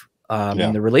wife. and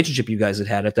Yeah. the relationship you guys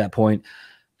had at that point.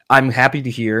 I'm happy to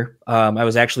hear. I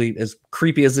was actually, as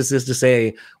creepy as this is to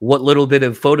say, what little bit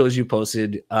of photos you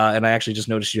posted, and I actually just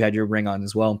noticed you had your ring on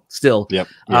as well. Still, Yep.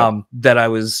 Yep. that I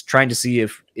was trying to see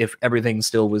if everything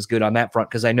still was good on that front,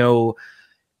 because I know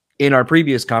in our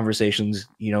previous conversations,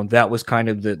 that was kind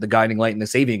of the guiding light and the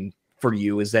saving for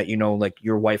you, is that like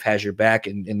your wife has your back,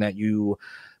 and that you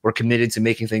were committed to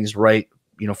making things right,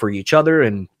 for each other,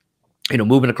 and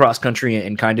moving across country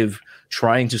and kind of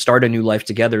trying to start a new life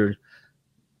together,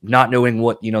 not knowing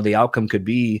what the outcome could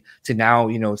be, to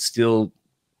now still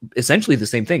essentially the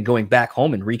same thing, going back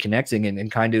home and reconnecting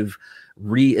and kind of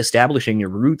reestablishing your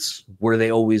roots where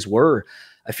they always were.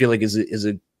 I feel like is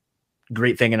a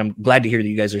great thing, and I'm glad to hear that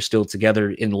you guys are still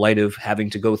together in light of having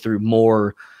to go through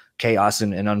more chaos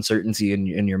and uncertainty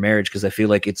in your marriage, because I feel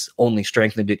like it's only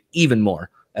strengthened it even more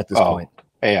at this point.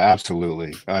 Hey,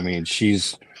 absolutely. I mean,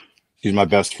 she's my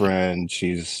best friend.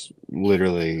 She's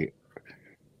literally,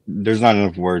 there's not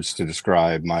enough words to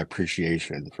describe my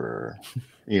appreciation for her.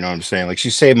 You know what I'm saying? Like, she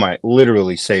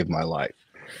literally saved my life.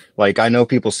 Like, I know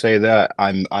people say that.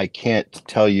 I can't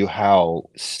tell you how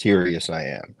serious I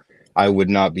am. I would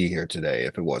not be here today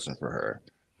if it wasn't for her.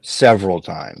 Several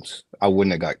times. I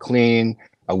wouldn't have got clean.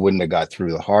 I wouldn't have got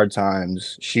through the hard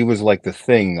times. She was like the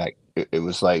thing, like it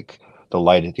was like the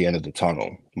light at the end of the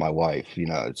tunnel. My wife,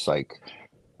 it's like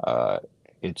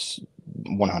it's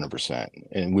 100%.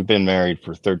 And we've been married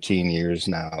for 13 years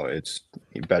now. It's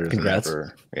better Congrats. than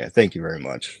ever. Yeah, thank you very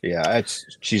much. Yeah,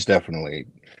 she's definitely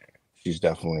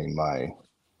my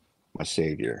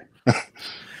savior.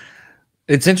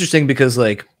 It's interesting because,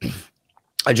 like,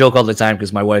 I joke all the time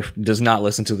because my wife does not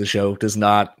listen to the show, does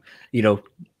not,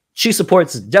 she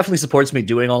definitely supports me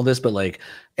doing all this, but like,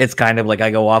 it's kind of like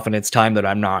I go off and it's time that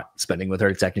I'm not spending with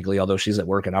her technically, although she's at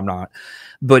work and I'm not.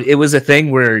 But it was a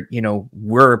thing where,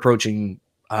 we're approaching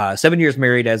 7 years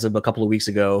married as of a couple of weeks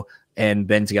ago and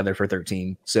been together for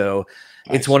 13. So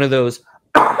Nice. It's one of those,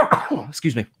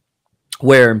 excuse me,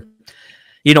 where,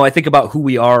 I think about who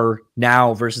we are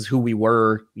now versus who we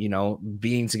were,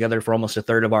 being together for almost a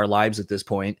third of our lives at this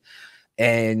point.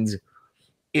 And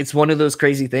it's one of those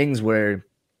crazy things where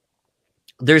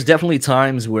there's definitely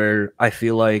times where I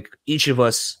feel like each of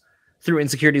us, through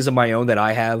insecurities of my own that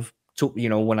I have, to,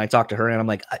 when I talk to her, and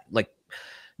I'm like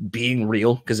being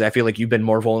real, because I feel like you've been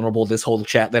more vulnerable this whole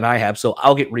chat than I have. So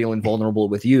I'll get real and vulnerable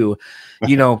with you.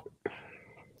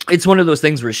 It's one of those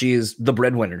things where she is the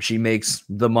breadwinner. She makes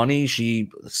the money. She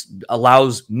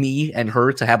allows me and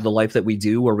her to have the life that we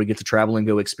do, where we get to travel and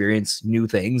go experience new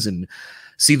things and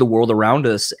see the world around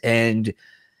us. And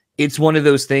it's one of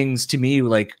those things to me,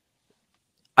 like,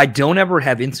 I don't ever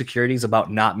have insecurities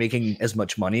about not making as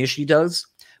much money as she does.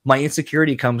 My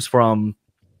insecurity comes from,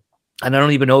 and I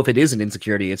don't even know if it is an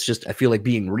insecurity, it's just, I feel like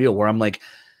being real, where I'm like,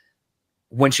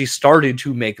 when she started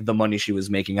to make the money she was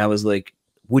making, I was like,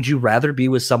 would you rather be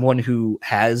with someone who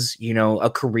has, a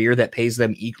career that pays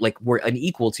them like we're an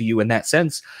equal to you in that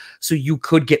sense, so you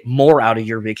could get more out of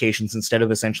your vacations instead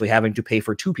of essentially having to pay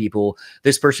for two people?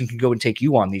 This person can go and take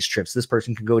you on these trips. This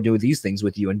person can go do these things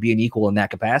with you and be an equal in that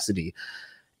capacity.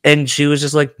 And she was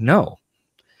just like, no.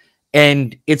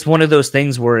 And it's one of those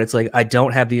things where it's like, I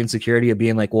don't have the insecurity of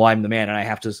being like, well, I'm the man and I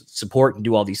have to support and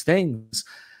do all these things.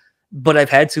 But I've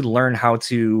had to learn how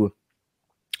to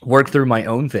work through my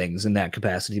own things in that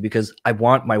capacity, because I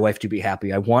want my wife to be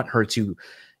happy. I want her to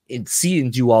see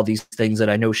and do all these things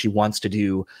that I know she wants to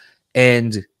do.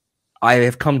 And I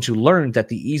have come to learn that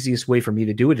the easiest way for me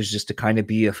to do it is just to kind of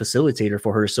be a facilitator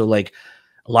for her. So like,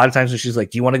 a lot of times when she's like,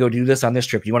 do you want to go do this on this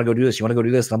trip? Do you want to go do this? You want to go do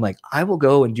this? And I'm like, I will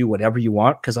go and do whatever you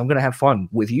want, because I'm going to have fun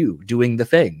with you doing the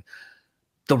thing.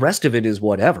 The rest of it is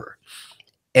whatever.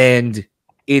 And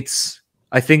it's,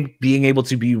 I think, being able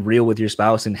to be real with your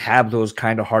spouse and have those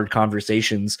kind of hard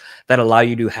conversations that allow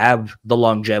you to have the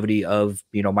longevity of,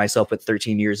 myself at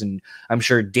 13 years. And I'm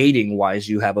sure dating wise,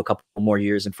 you have a couple more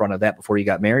years in front of that before you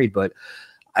got married. But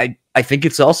I think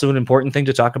it's also an important thing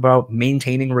to talk about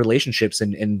maintaining relationships,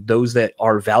 and those that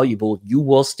are valuable. You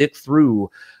will stick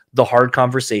through the hard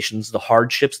conversations, the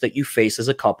hardships that you face as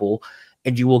a couple,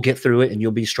 and you will get through it, and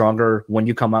you'll be stronger when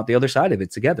you come out the other side of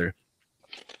it together.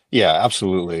 Yeah,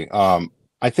 absolutely.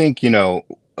 I think, an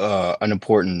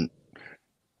important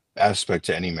aspect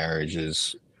to any marriage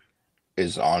is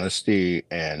honesty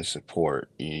and support.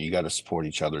 You got to support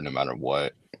each other no matter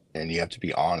what. And you have to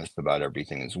be honest about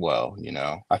everything as well.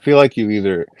 I feel like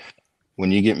when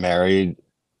you get married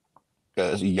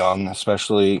as young,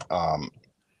 especially,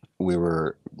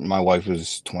 my wife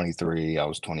was 23, I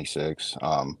was 26.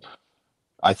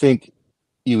 I think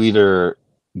you either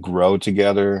grow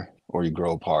together or you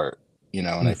grow apart. you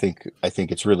know, and I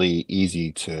think it's really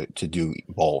easy to do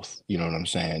both. You know what I'm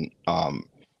saying?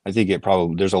 I think it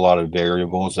probably there's a lot of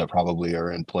variables that probably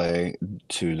are in play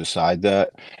to decide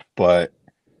that, but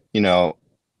you know,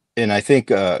 and I think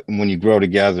when you grow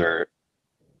together,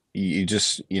 you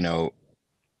just you know,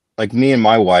 like me and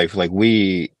my wife, like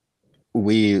we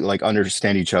like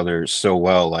understand each other so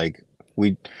well, like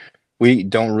we we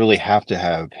don't really have to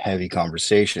have heavy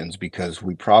conversations because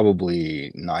we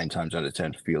probably 9 times out of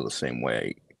 10 feel the same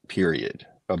way, period,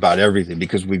 about everything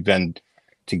because we've been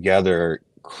together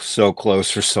so close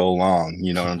for so long.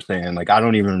 You know what I'm saying? Like, I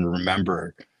don't even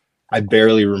remember, I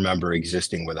barely remember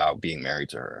existing without being married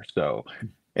to her. So,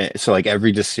 so like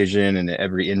every decision and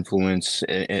every influence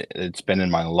it's been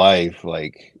in my life,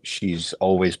 like she's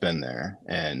always been there,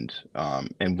 and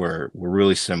we're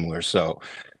really similar. So,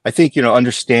 I think you know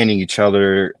understanding each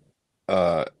other's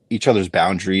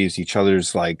boundaries, each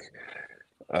other's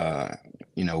uh,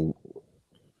 you know,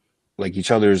 like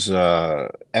each other's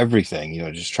everything. You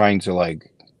know, just trying to like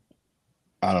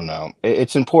I don't know.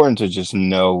 It's important to just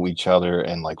know each other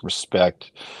and like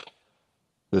respect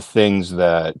the things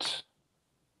that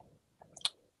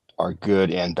are good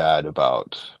and bad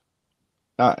about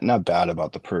not bad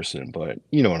about the person, but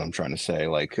you know what I'm trying to say.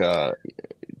 Like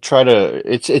try to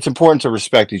it's important to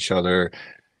respect each other,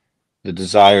 the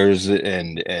desires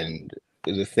and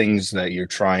the things that you're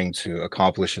trying to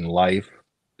accomplish in life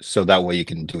so that way you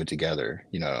can do it together,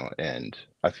 you know, and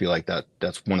I feel like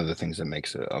that's one of the things that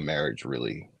makes a marriage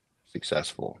really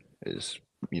successful is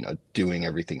you know doing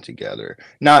everything together,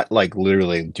 not like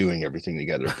literally doing everything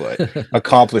together but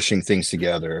accomplishing things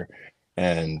together.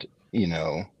 And you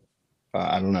know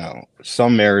I don't know.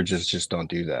 Some marriages just don't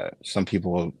do that. Some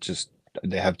people just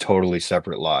they have totally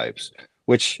separate lives,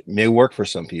 which may work for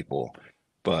some people,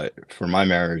 but for my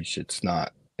marriage, it's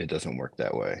not. It doesn't work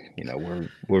that way. You know,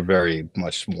 we're very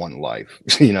much one life.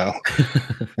 You know.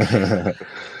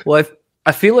 Well,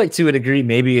 I feel like to a degree,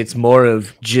 maybe it's more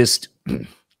of just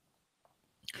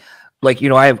like, you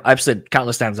know, I've said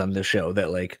countless times on this show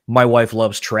that like my wife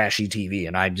loves trashy TV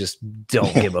and I just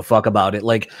don't give a fuck about it.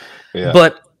 Like, Yeah.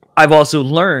 but I've also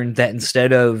learned that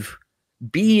instead of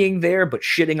being there but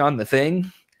shitting on the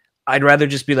thing, I'd rather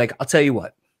just be like, I'll tell you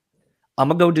what, I'm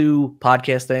gonna go do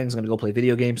podcast things, I'm gonna go play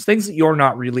video games, things that you're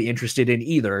not really interested in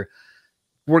either.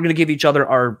 We're gonna give each other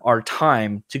our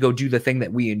time to go do the thing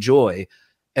that we enjoy,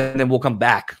 and then we'll come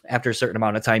back after a certain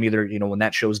amount of time, either, you know, when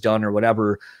that show's done or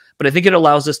whatever. But I think it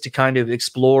allows us to kind of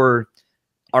explore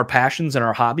our passions and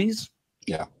our hobbies.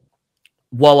 Yeah.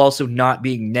 While also not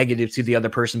being negative to the other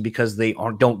person because they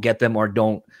don't get them or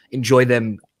don't enjoy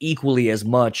them equally as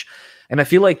much. And I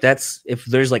feel like that's, if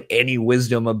there's like any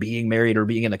wisdom of being married or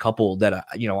being in a couple that,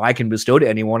 you know, I can bestow to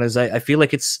anyone, is I feel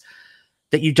like it's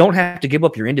that you don't have to give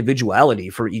up your individuality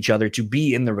for each other to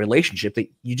be in the relationship,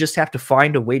 that you just have to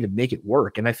find a way to make it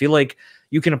work. And I feel like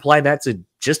you can apply that to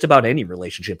just about any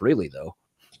relationship really though.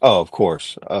 Oh, of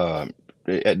course.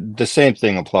 The same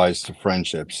thing applies to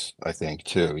friendships, I think,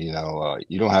 too. You know,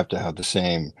 you don't have to have the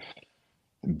same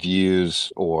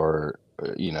views or,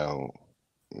 you know,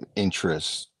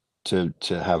 interests to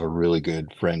have a really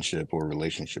good friendship or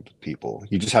relationship with people.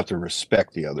 You just have to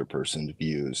respect the other person's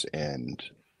views and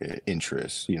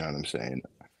interests. You know what I'm saying?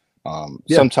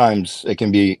 Yeah. Sometimes it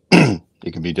can be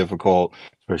it can be difficult,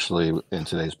 especially in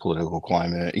today's political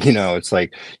climate. You know, it's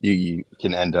like you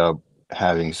can end up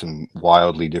having some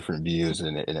wildly different views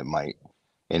and it might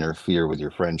interfere with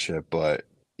your friendship, but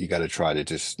you got to try to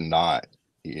just not,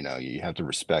 you know, you have to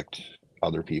respect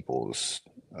other people's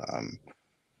um,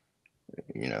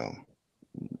 you know,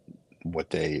 what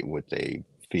they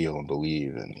feel and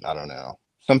believe. And I don't know.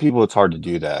 Some people it's hard to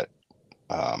do that.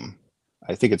 Um,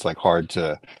 I think it's like hard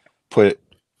to put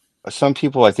some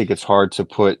people I think it's hard to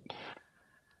put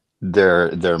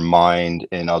their mind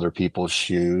in other people's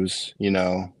shoes, you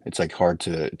know. It's like hard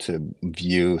to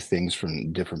view things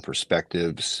from different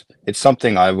perspectives. It's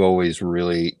something I've always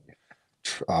really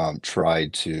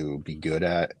tried to be good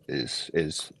at is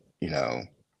you know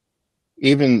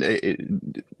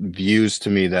even views to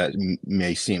me that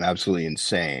may seem absolutely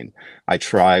insane. I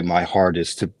try my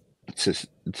hardest to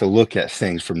to look at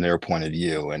things from their point of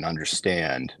view and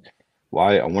understand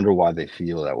why. I wonder why they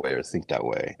feel that way or think that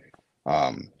way.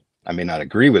 um I may not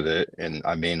agree with it and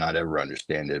I may not ever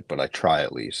understand it, but I try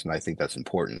at least, and I think that's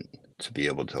important to be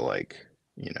able to like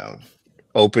you know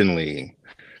openly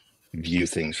view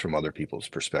things from other people's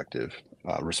perspective,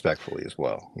 respectfully as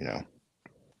well, you know.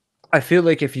 I feel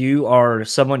like if you are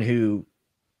someone who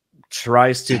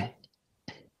tries to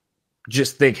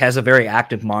just think, has a very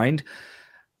active mind,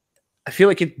 I feel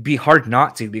like it'd be hard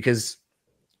not to, because,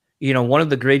 you know, one of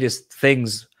the greatest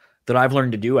things that I've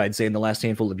learned to do, I'd say in the last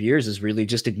handful of years, is really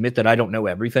just admit that I don't know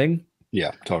everything.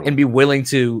 Yeah, totally. And be willing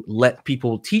to let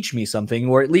people teach me something,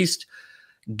 or at least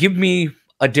give me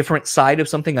a different side of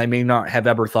something I may not have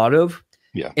ever thought of.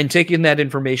 Yeah. And take in that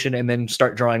information and then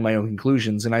start drawing my own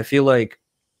conclusions. And I feel like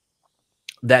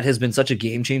that has been such a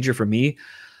game changer for me,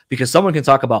 because someone can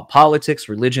talk about politics,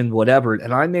 religion, whatever,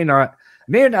 and I may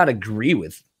not agree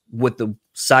with what the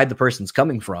side the person's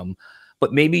coming from,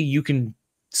 but maybe you can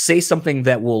say something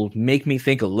that will make me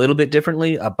think a little bit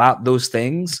differently about those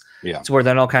things. Yeah. To where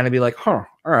then I'll kind of be like, huh,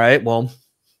 all right, well,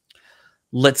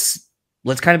 let's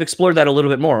kind of explore that a little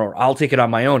bit more, or I'll take it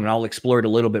on my own and I'll explore it a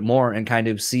little bit more and kind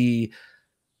of see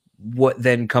what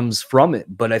then comes from it.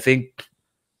 But I think,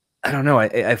 I don't know,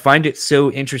 I find it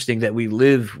so interesting that we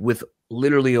live with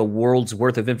literally a world's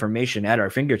worth of information at our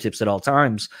fingertips at all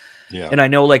times. Yeah. And I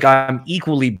know, like, I'm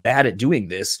equally bad at doing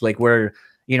this, like where,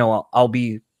 you know, I'll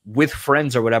be with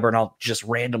friends or whatever, and I'll just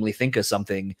randomly think of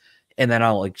something and then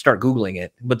I'll like start Googling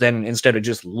it. But then instead of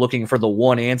just looking for the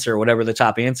one answer, or whatever the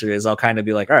top answer is, I'll kind of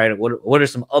be like, all right, what are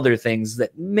some other things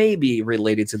that may be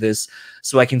related to this?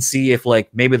 So I can see if like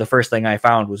maybe the first thing I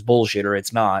found was bullshit or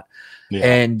it's not. Yeah.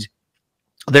 And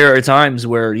there are times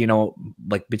where, you know,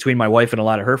 like between my wife and a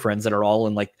lot of her friends that are all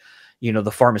in like, you know, the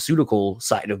pharmaceutical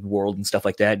side of the world and stuff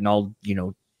like that. And I'll, you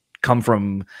know, come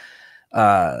from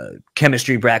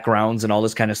chemistry backgrounds and all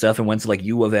this kind of stuff, and went to like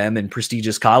U of M and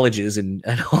prestigious colleges and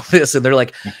all this. And they're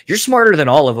like, you're smarter than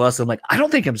all of us. I'm like, I don't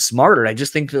think I'm smarter. I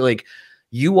just think that like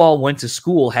you all went to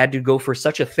school, had to go for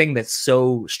such a thing that's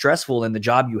so stressful, and the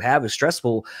job you have is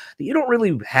stressful, that you don't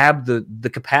really have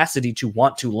the capacity to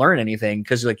want to learn anything,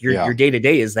 because like your day to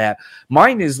day is that.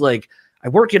 Mine is like, I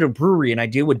work at a brewery and I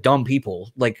deal with dumb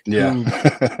people. Like, who,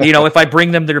 you know, if I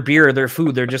bring them their beer or their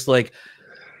food, they're just like,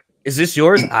 is this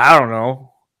yours? I don't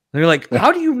know. They're like,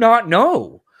 how do you not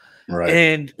know? Right.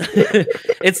 And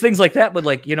it's things like that. But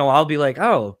like, you know, I'll be like,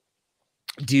 oh,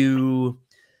 I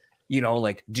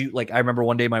remember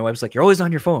one day my wife's like, you're always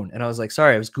on your phone. And I was like,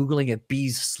 sorry, I was Googling a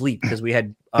bee's sleep, because we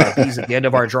had bees at the end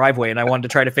of our driveway. And I wanted to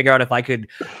try to figure out if I could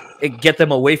get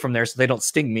them away from there so they don't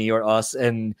sting me or us.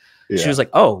 And she was like,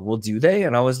 oh, well, do they?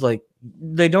 And I was like,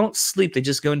 they don't sleep. They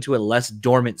just go into a less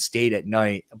dormant state at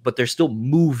night, but they're still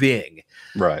moving.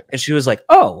 Right. And she was like,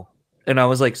 oh. And I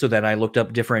was like, so then I looked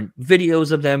up different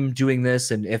videos of them doing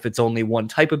this, and if it's only one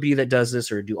type of bee that does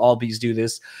this, or do all bees do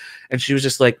this? And she was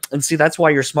just like, and see, that's why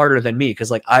you're smarter than me,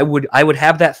 because like I would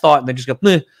have that thought and then just go,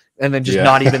 meh, and then just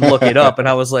not even look it up. And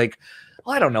I was like,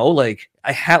 well, I don't know, like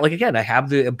I have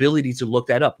the ability to look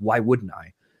that up. Why wouldn't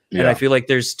I? And I feel like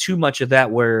there's too much of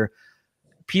that where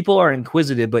people are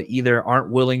inquisitive, but either aren't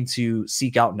willing to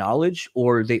seek out knowledge,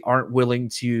 or they aren't willing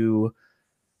to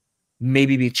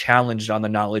maybe be challenged on the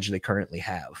knowledge they currently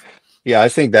have. Yeah, I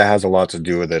think that has a lot to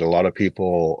do with it. A lot of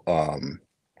people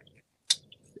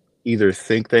either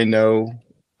think they know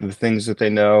the things that they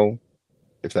know,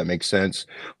 if that makes sense,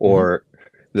 or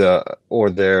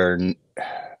they're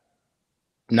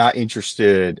not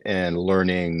interested in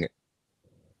learning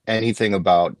anything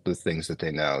about the things that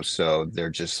they know. So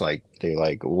they're just like, they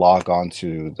like log on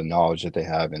to the knowledge that they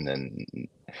have, and then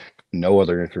no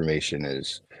other information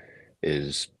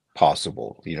is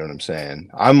possible. You know what I'm saying?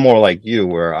 I'm more like you,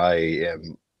 where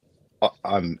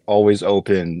I'm always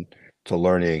open to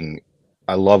learning.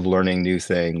 I love learning new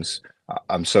things.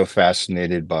 I'm so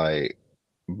fascinated by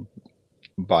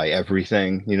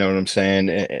everything, you know what I'm saying?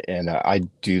 And I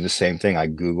do the same thing. I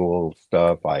Google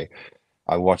stuff. I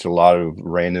watch a lot of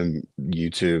random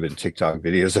YouTube and TikTok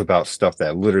videos about stuff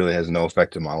that literally has no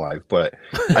effect in my life. But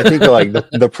I think like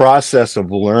the process of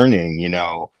learning, you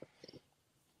know,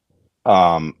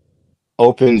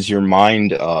 opens your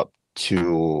mind up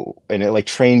to, and it like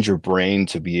trains your brain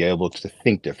to be able to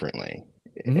think differently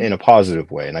in a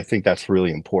positive way. And I think that's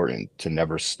really important, to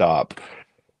never stop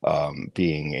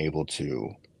being able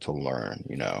to learn,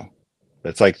 you know.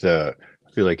 That's like I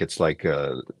feel like it's like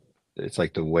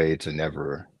the way to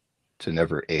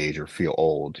never age or feel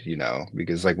old, you know,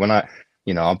 because like when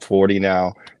I'm 40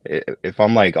 now, if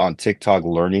I'm like on TikTok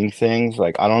learning things,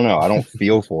 like, I don't know, I don't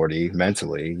feel 40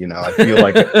 mentally, you know. I feel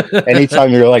like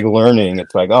anytime you're like learning,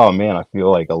 it's like, oh man, I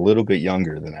feel like a little bit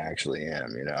younger than I actually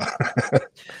am, you know.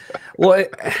 Well,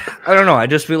 I don't know. I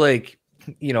just feel like,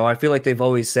 you know, I feel like they've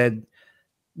always said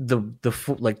the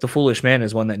foolish man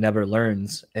is one that never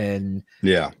learns. And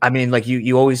I mean, like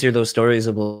you always hear those stories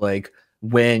of like,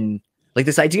 when like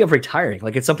this idea of retiring,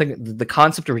 like it's something, the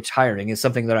concept of retiring is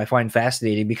something that I find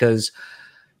fascinating, because,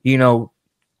 you know,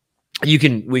 we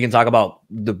can talk about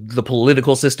the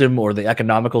political system or the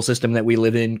economical system that we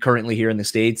live in currently here in the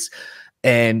States.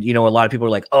 And, you know, a lot of people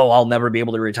are like, oh, I'll never be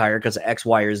able to retire because of X,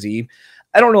 Y, or Z.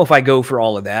 I don't know if I go for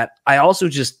all of that. I also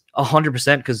just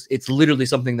 100%, because it's literally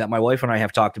something that my wife and I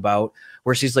have talked about,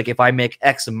 where she's like, if I make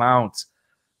X amount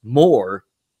more,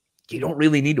 you don't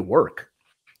really need to work.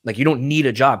 Like, you don't need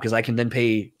a job, because I can then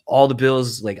pay all the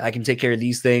bills. Like, I can take care of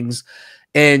these things.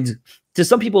 And to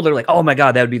some people, they're like, oh my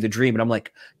God, that would be the dream. And I'm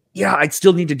like, yeah, I'd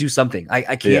still need to do something.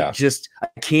 I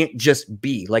can't just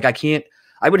be like,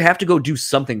 I would have to go do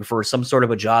something for some sort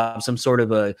of a job, some sort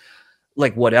of a,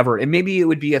 like, whatever. And maybe it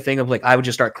would be a thing of like, I would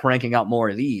just start cranking out more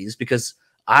of these, because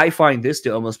I find this to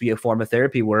almost be a form of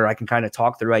therapy where I can kind of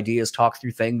talk through ideas, talk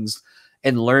through things,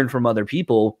 and learn from other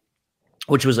people,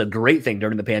 which was a great thing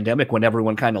during the pandemic when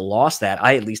everyone kind of lost that.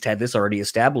 I at least had this already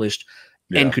established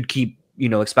and could keep,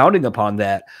 expounding upon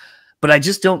that. But I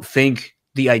just don't think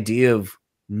the idea of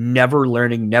never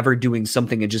learning, never doing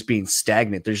something, and just being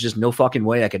stagnant, there's just no fucking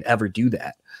way I could ever do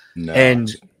that. No. And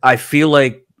I feel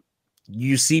like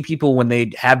you see people when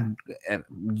they have,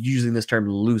 using this term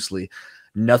loosely,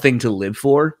 nothing to live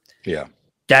for. Yeah.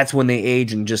 That's when they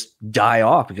age and just die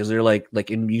off, because they're like,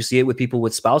 and you see it with people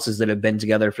with spouses that have been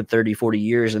together for 30, 40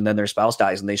 years, and then their spouse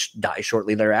dies and they die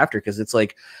shortly thereafter. Because it's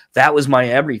like, that was my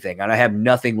everything, and I have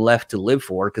nothing left to live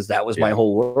for, because that was my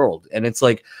whole world. And it's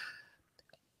like,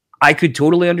 I could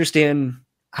totally understand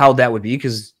how that would be,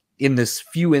 because in this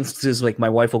few instances, like, my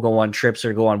wife will go on trips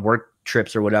or go on work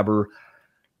trips or whatever.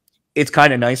 It's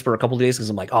kind of nice for a couple of days, because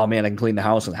I'm like, oh man, I can clean the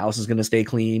house, and the house is going to stay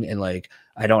clean. And like,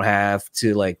 I don't have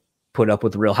to like put up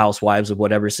with the Real Housewives of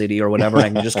whatever city or whatever. I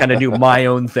can just kind of do my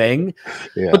own thing.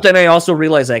 Yeah. But then I also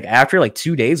realized, like, after like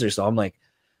 2 days or so, I'm like,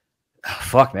 oh,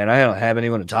 fuck, man, I don't have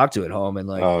anyone to talk to at home, and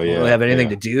like, I don't really have anything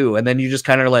to do. And then you just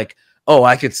kind of like, oh,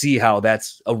 I could see how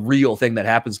that's a real thing that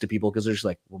happens to people, because there's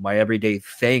like, well, my everyday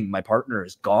thing, my partner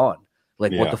is gone.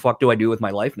 Like, what the fuck do I do with my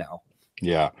life now?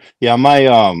 Yeah. Yeah.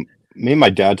 My, me and my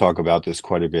dad talk about this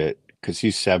quite a bit, because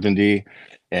he's 70,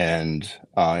 and,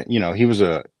 he was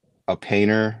a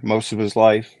painter most of his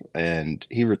life, and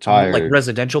he retired. Like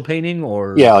residential painting,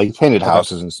 or? Yeah, like he painted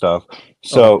houses and stuff.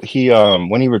 So he,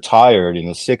 when he retired in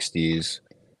the 60s,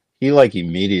 he like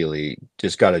immediately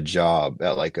just got a job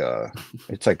at like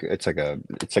it's like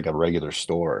a regular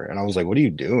store. And I was like, what are you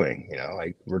doing?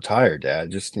 Like, retired, Dad.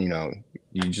 Just, you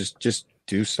just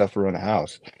do stuff around the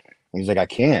house. And he's like, I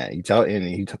can't.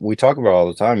 We talk about it all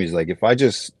the time. He's like, if I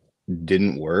just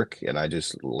didn't work and I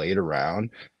just laid around,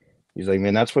 he's like,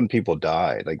 man, that's when people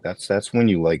die. Like, that's when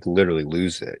you like literally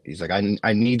lose it. He's like,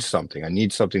 I need something. I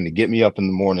need something to get me up in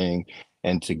the morning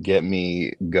and to get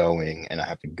me going, and I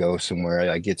have to go somewhere.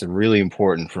 Like, it's really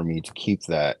important for me to keep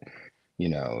that,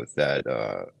 it's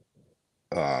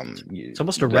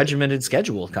almost a regimented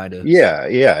schedule, kind of. Yeah,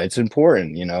 it's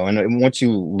important, and once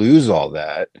you lose all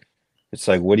that, it's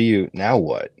like, what now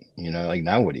what? Like,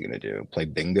 now what are you gonna do? Play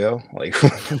bingo? Like,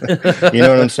 you know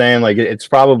what I'm saying? Like, it's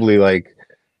probably like,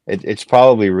 it's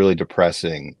probably really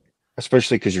depressing,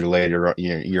 especially because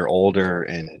you're older,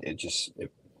 and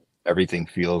everything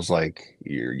feels like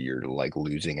you're like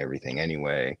losing everything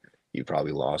anyway. You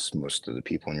probably lost most of the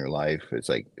people in your life. It's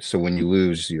like, so when you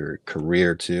lose your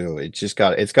career too, it's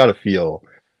got to feel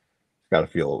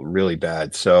really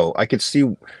bad. So I could see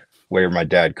where my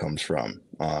dad comes from,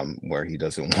 where he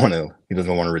doesn't want to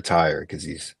retire, because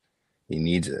he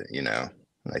needs it, And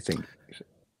I think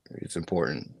it's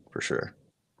important for sure.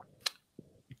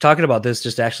 Talking about this,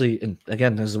 just actually, and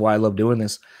again, this is why I love doing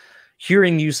this.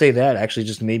 Hearing you say that actually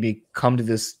just made me come to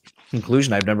this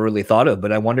conclusion I've never really thought of,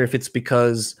 but I wonder if it's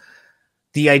because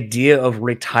the idea of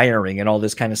retiring and all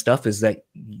this kind of stuff is that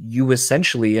you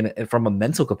essentially, from a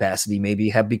mental capacity,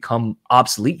 maybe have become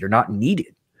obsolete. You're not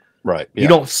needed. Right. Yeah. You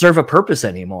don't serve a purpose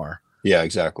anymore. Yeah,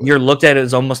 exactly. You're looked at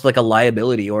as almost like a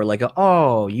liability, or like,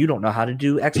 oh, you don't know how to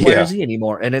do X, Y, or Z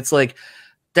anymore. And it's like,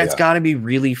 that's got to be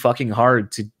really fucking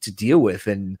hard to deal with.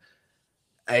 And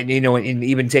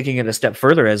even taking it a step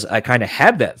further, as I kind of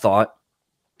had that thought,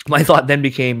 my thought then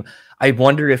became, I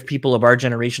wonder if people of our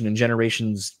generation and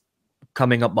generations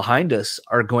coming up behind us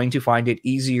are going to find it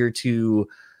easier to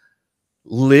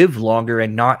live longer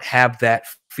and not have that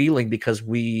feeling, because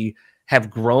we have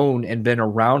grown and been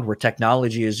around where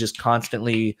technology is just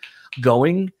constantly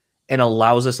going and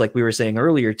allows us, like we were saying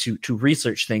earlier, to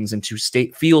research things and to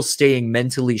staying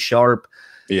mentally sharp.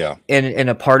 Yeah. And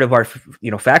a part of our,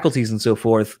 faculties and so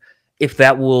forth, if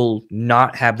that will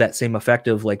not have that same effect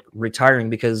of like retiring,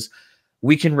 because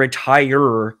we can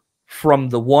retire from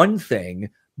the one thing,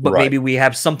 but maybe we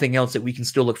have something else that we can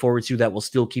still look forward to that will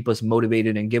still keep us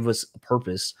motivated and give us a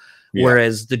purpose. Yeah.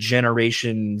 Whereas the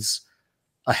generations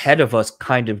ahead of us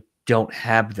kind of don't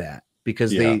have that,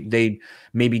 because they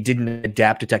maybe didn't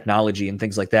adapt to technology and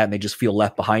things like that, and they just feel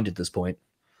left behind at this point.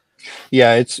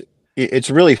 Yeah, it's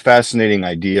a really fascinating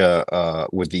idea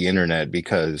with the internet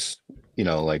because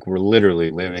like we're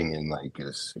literally living in like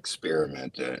this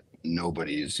experiment that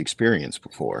nobody's experienced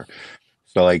before.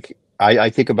 So like I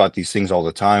think about these things all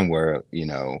the time where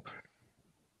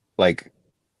like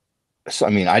so, I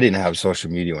mean, I didn't have social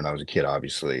media when I was a kid,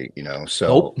 obviously, Nope.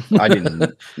 so I didn't,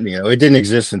 it didn't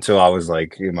exist until I was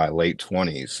like in my late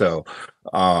 20s. So,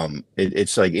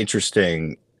 it's like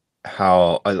interesting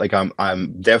how like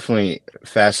I'm definitely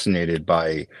fascinated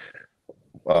by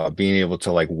being able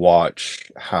to like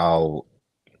watch how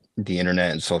the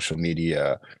internet and social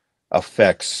media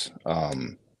affects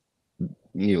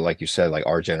like you said, like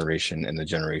our generation and the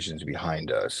generations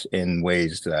behind us in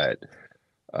ways that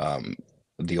um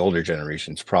the older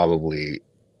generations probably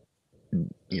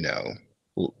you know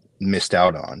missed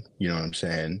out on, you know what I'm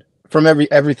saying, from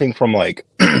everything from like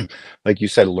like you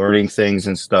said, learning things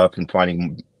and stuff and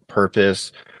finding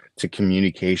purpose, to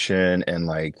communication and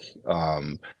like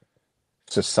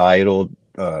societal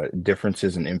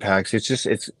differences and impacts. It's just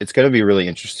it's going to be really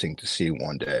interesting to see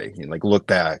one day, like look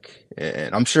back,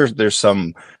 and I'm sure there's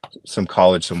some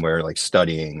college somewhere like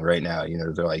studying right now,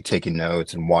 they're like taking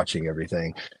notes and watching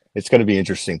everything. It's going to be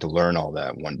interesting to learn all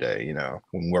that one day,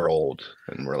 when we're old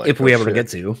and we're like, If oh we ever shit. get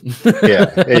to.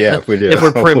 Yeah, if we do. If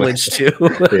we're Hopefully. privileged to.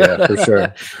 Yeah, for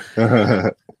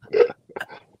sure.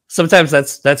 Sometimes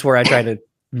that's where I try to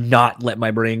not let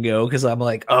my brain go, because I'm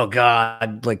like, oh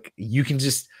God, like you can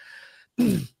just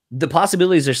the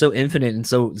possibilities are so infinite and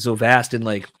so vast, and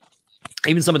like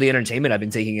even some of the entertainment I've been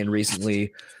taking in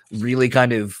recently really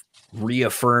kind of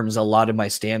reaffirms a lot of my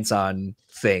stance on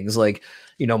things. Like,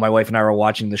 my wife and I were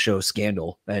watching the show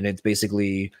Scandal, and it's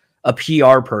basically a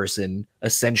PR person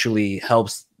essentially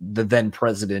helps the then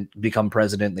president become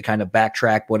president. They kind of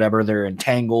backtrack whatever, they're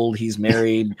entangled, he's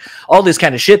married, all this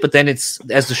kind of shit. But then it's,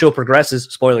 as the show progresses,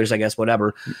 spoilers, I guess,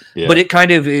 whatever. Yeah. But it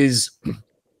kind of is,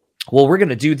 well, we're going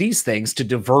to do these things to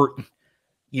divert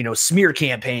smear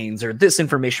campaigns or this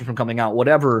information from coming out,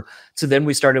 whatever. So then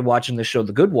we started watching the show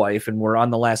The Good Wife, and we're on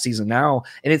the last season now,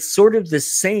 and it's sort of the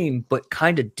same but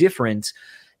kind of different.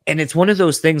 And it's one of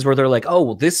those things where they're like, oh,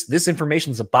 well, this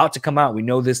information is about to come out, we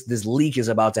know this leak is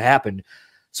about to happen,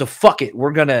 so fuck it,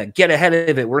 we're gonna get ahead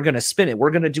of it, we're gonna spin it,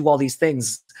 we're gonna do all these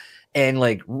things. And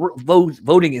like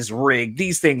voting is rigged,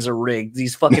 these things are rigged,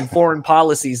 these fucking foreign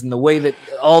policies and the way that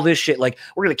all this shit, like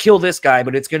we're gonna kill this guy,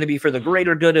 but it's gonna be for the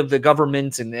greater good of the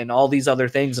government and all these other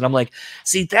things. And I'm like,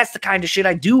 see, that's the kind of shit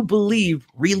I do believe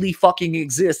really fucking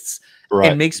exists. Right.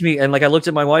 And makes me, and like I looked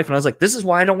at my wife and I was like, this is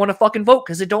why I don't want to fucking vote,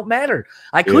 because it don't matter.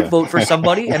 I could vote for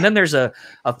somebody and then there's a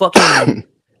fucking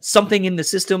something in the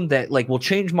system that like will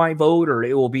change my vote, or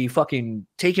it will be fucking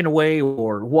taken away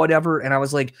or whatever. And I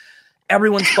was like,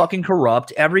 everyone's fucking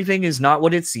corrupt, everything is not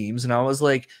what it seems. And I was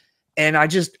like, and I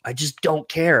just don't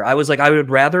care. I was like, I'd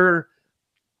rather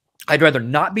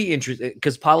not be interested,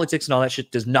 because politics and all that shit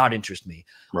does not interest me.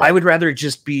 Right. I would rather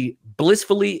just be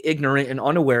blissfully ignorant and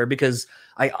unaware, because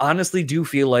I honestly do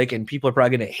feel like, and people are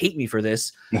probably going to hate me for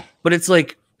this, but it's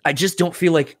like, I just don't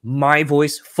feel like my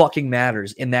voice fucking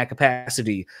matters in that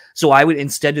capacity. So I would,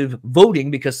 instead of voting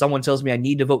because someone tells me I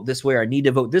need to vote this way or I need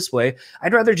to vote this way,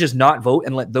 I'd rather just not vote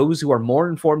and let those who are more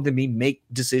informed than me make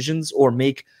decisions, or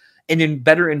make an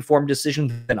better informed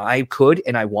decision than I could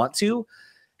and I want to.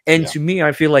 And to me,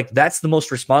 I feel like that's the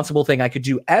most responsible thing I could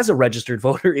do as a registered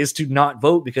voter, is to not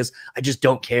vote, because I just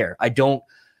don't care.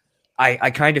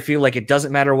 I kind of feel like it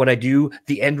doesn't matter what I do.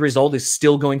 The end result is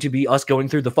still going to be us going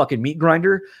through the fucking meat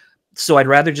grinder. So I'd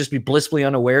rather just be blissfully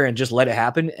unaware and just let it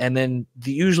happen. And then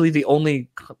usually the only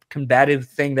combative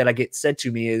thing that I get said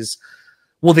to me is,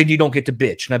 well, then you don't get to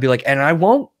bitch. And I'd be like, and I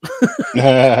won't.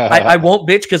 I won't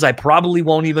bitch, because I probably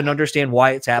won't even understand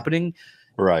why it's happening.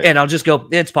 Right. And I'll just go,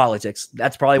 it's politics.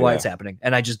 That's probably why it's happening.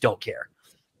 And I just don't care.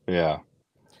 Yeah.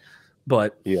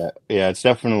 But yeah, it's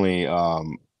definitely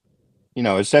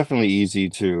it's definitely easy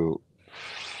to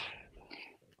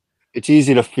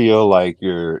feel like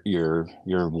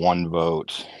your one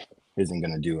vote isn't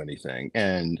going to do anything,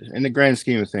 and in the grand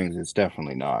scheme of things, it's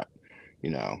definitely not.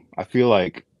 I feel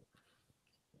like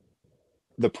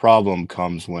the problem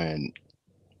comes when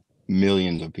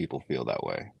millions of people feel that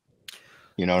way.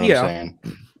 You know what I'm saying?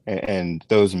 And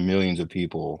those millions of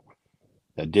people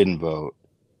that didn't vote,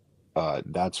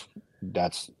 that's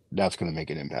going to make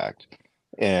an impact.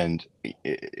 And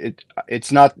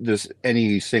it's not this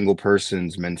any single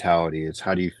person's mentality. It's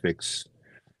how do you fix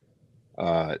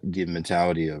the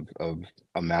mentality of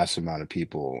a mass amount of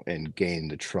people and gain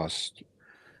the trust,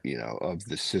 of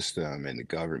the system and the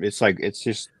government. It's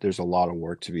just there's a lot of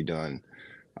work to be done.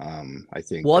 I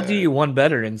think. Well, I'll do you one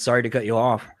better, and sorry to cut you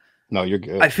off. No, you're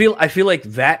good. I feel like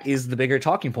that is the bigger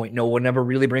talking point no one ever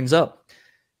really brings up.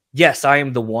 Yes, I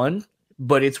am the one,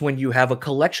 but it's when you have a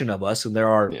collection of us and there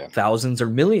are thousands or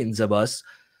millions of us.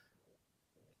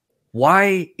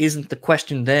 Why isn't the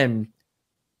question then,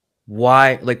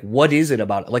 why, like, what is it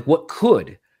about it? Like, what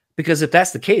could? Because if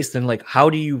that's the case, then like, how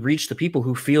do you reach the people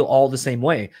who feel all the same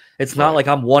way? It's not like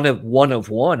I'm one of one.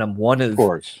 I'm one of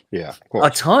course. Yeah, of course.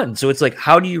 A ton. So it's like,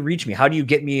 how do you reach me? How do you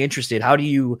get me interested? How do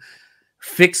you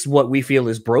fix what we feel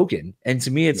is broken? And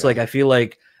to me, it's like, I feel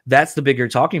like that's the bigger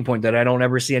talking point that I don't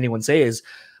ever see anyone say is,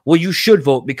 well, you should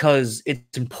vote because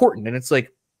it's important. And it's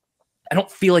like, I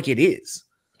don't feel like it is.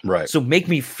 Right. So make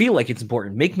me feel like it's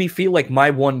important. Make me feel like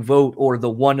my one vote or the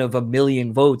one of a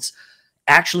million votes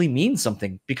actually means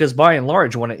something. Because by and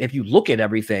large, if you look at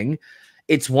everything,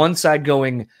 it's one side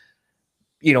going,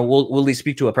 you know, we'll at least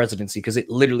speak to a presidency because it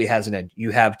literally has an end.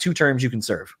 You have 2 terms you can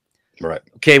serve. Right.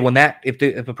 Okay.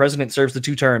 If a president serves the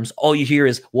 2 terms, all you hear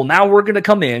is, well, now we're going to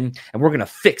come in and we're going to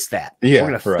fix that. Yeah, we're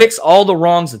going to fix all the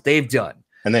wrongs that they've done.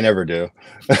 And they never do.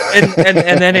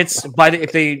 and then it's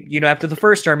if they, you know, after the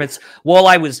first term, it's, well,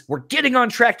 we're getting on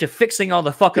track to fixing all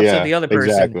the fuck ups of the other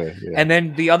person. Exactly. Yeah. And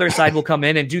then the other side will come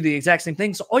in and do the exact same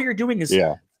thing. So all you're doing is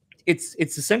it's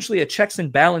essentially a checks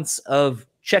and balance of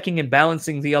checking and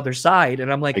balancing the other side.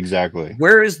 And I'm like, exactly.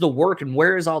 Where is the work and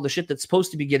where is all the shit that's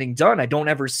supposed to be getting done? I don't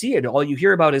ever see it. All you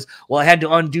hear about is, well, I had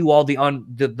to undo all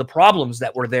the problems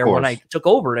that were there when I took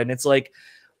over. And it's like,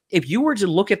 if you were to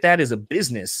look at that as a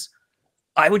business,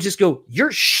 I would just go,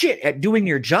 you're shit at doing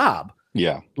your job.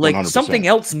 Yeah. 100%. Like something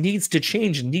else needs to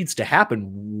change and needs to happen.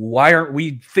 Why aren't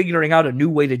we figuring out a new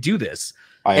way to do this?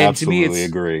 I absolutely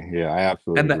agree. Yeah, I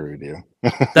absolutely agree with you.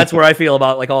 That's where I feel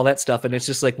about like all that stuff. And it's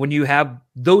just like when you have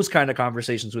those kind of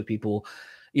conversations with people,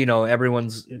 you know,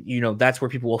 everyone's, you know, that's where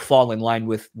people will fall in line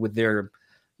with their,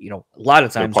 you know, a lot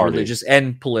of times religious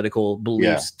and political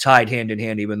beliefs tied hand in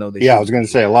hand, even though they I was going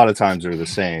to say a lot of times they're the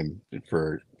same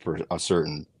for a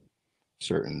certain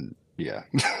kind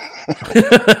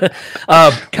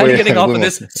of getting off of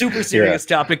this super serious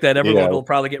topic that everyone will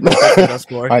probably get respect with us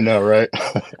for. I know, right?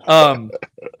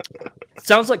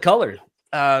 Sounds like Color.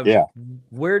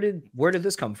 Where did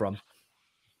this come from?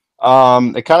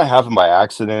 It kind of happened by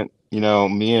accident. You know,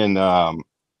 me and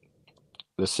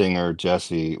the singer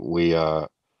Jesse, we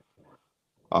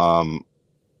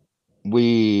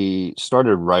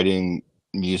started writing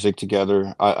music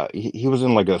together. He was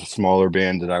in like a smaller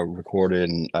band that I recorded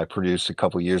and I produced a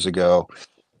couple years ago,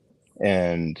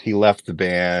 and he left the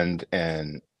band,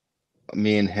 and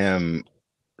me and him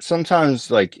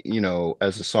sometimes, like, you know,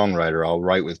 as a songwriter, I'll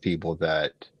write with people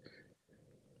that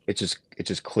it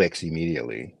just clicks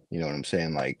immediately. You know what I'm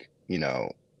saying? Like, you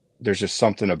know, there's just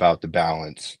something about the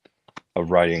balance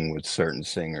of writing with certain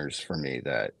singers for me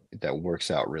that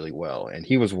works out really well, and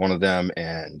he was one of them.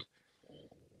 And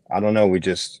I don't know, we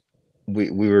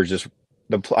were just,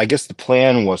 I guess the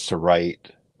plan was to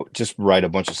write a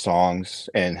bunch of songs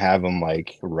and have them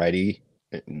like ready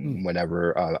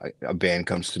whenever a band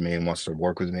comes to me and wants to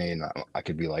work with me, and I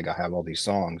could be like, I have all these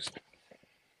songs.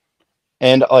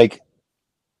 And like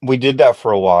we did that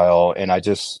for a while, and I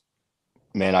just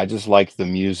liked the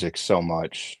music so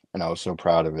much, and I was so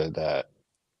proud of it that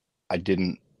I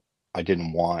didn't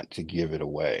want to give it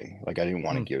away. Like I didn't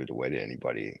want to give it away to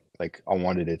anybody. Like I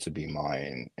wanted it to be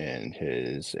mine and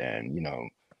his, and you know,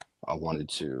 I wanted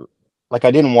to, like,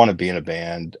 I didn't want to be in a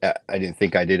band. I didn't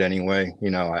think I did anyway. You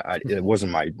know, it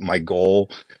wasn't my goal,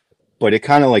 but it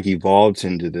kind of like evolved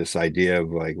into this idea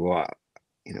of like, well,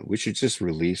 you know, we should just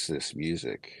release this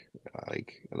music.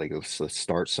 Like let's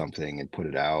start something and put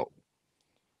it out.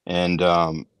 And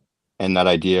that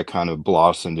idea kind of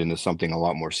blossomed into something a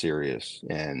lot more serious.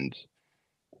 And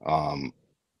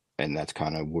that's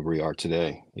kind of where we are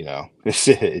today. You know,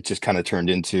 it just kind of turned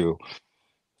into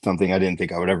something I didn't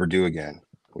think I would ever do again,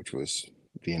 which was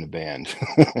be in a band.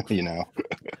 You know,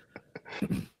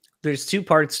 there's 2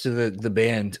 parts to the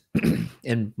band,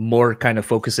 and more kind of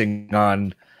focusing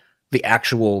on the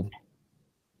actual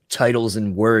titles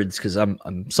and words, because I'm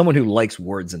someone who likes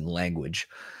words and language,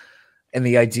 and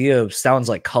the idea of Sounds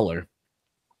Like Color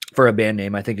for a band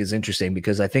name I think is interesting,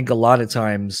 because I think a lot of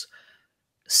times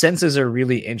senses are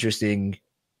really interesting,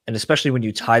 and especially when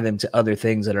you tie them to other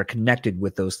things that are connected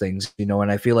with those things, you know.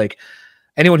 And I feel like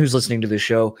anyone who's listening to this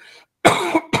show,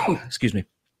 excuse me,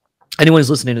 anyone who's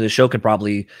listening to the show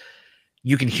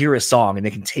you can hear a song and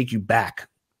it can take you back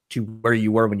to where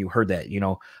you were when you heard that, you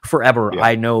know, forever.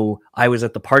 I know I was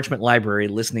at the Parchment Library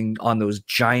listening on those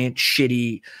giant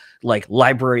shitty like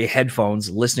library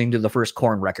headphones, listening to the first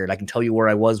Korn record. I can tell you where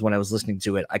I was when I was listening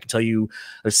to it. I can tell you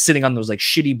I was sitting on those like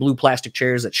shitty blue plastic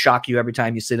chairs that shock you every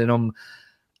time you sit in them.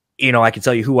 I can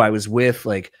tell you who I was with.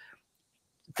 Like,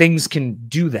 things can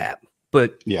do that.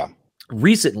 But Yeah.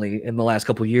 recently, in the last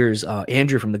couple of years,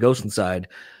 Andrew from the Ghost Inside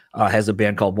has a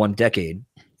band called One Decade,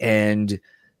 and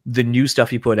the new stuff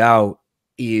he put out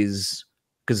is,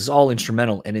 because it's all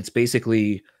instrumental, and it's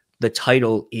basically the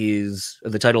title of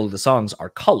the songs are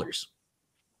colors.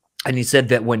 And he said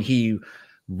that when he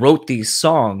wrote these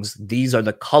songs, these are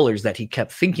the colors that he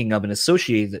kept thinking of and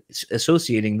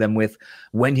associating them with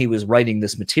when he was writing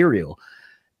this material.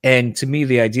 And to me,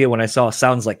 the idea when I saw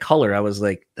Sounds Like Color, I was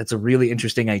like, that's a really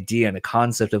interesting idea and a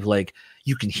concept of like,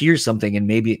 you can hear something and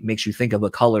maybe it makes you think of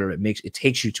a color. It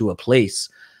takes you to a place.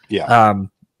 Yeah.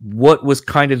 What was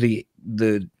kind of the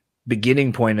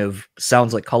beginning point of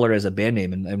Sounds Like Color as a band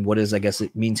name, and what does, I guess,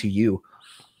 it mean to you?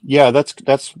 Yeah, that's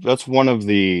one of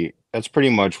the that's pretty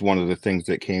much one of the things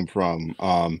that came from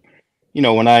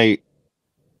when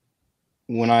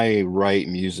I write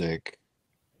music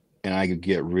and I could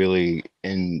get really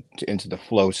into the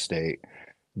flow state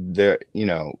there,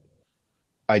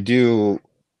 I do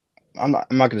I'm not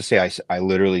going to say I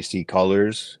literally see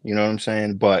colors, you know what I'm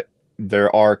saying? But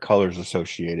there are colors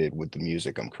associated with the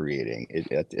music I'm creating.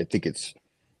 I think it's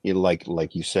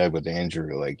like you said with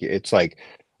Andrew, like it's like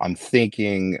I'm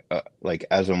thinking like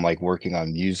as I'm like working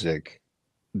on music,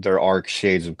 there are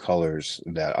shades of colors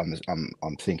that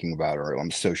I'm thinking about or I'm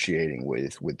associating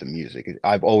with the music.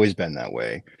 I've always been that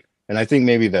way, and I think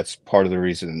maybe that's part of the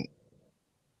reason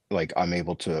like I'm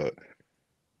able to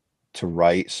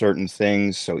write certain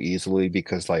things so easily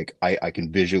because like I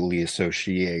can visually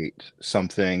associate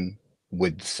something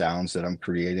with the sounds that I'm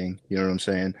creating. You know what I'm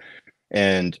saying?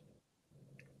 And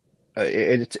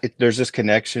there's this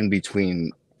connection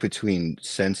between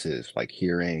senses like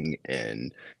hearing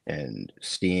and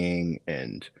seeing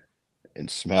and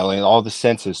smelling. All the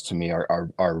senses to me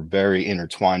are very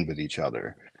intertwined with each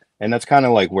other, and that's kind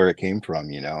of like where it came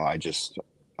from. I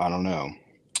don't know.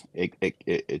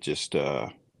 It just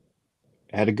it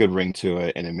had a good ring to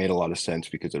it, and it made a lot of sense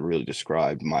because it really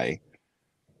described my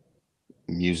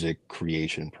music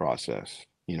creation process.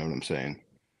 You know what I'm saying?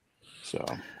 So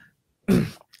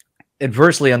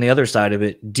Adversely, on the other side of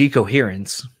it,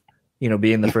 decoherence,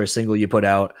 being the first single you put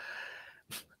out,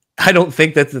 I don't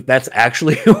think that's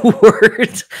actually a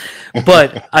word,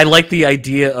 but I like this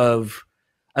idea of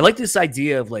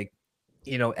like,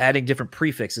 adding different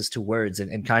prefixes to words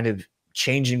and kind of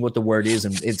changing what the word is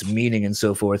and its meaning and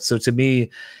so forth. So to me,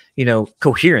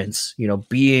 coherence,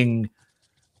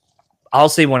 I'll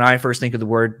say when I first think of the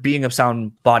word, being of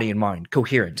sound, body, and mind,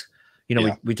 coherent.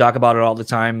 Yeah. We talk about it all the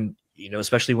time,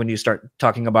 especially when you start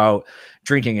talking about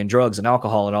drinking and drugs and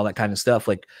alcohol and all that kind of stuff.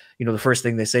 Like, the first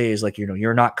thing they say is like,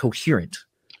 you're not coherent.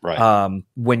 Right.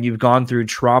 When you've gone through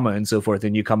trauma and so forth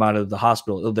and you come out of the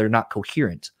hospital, they're not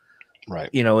coherent. Right.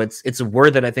 It's a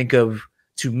word that I think of,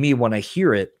 to me, when I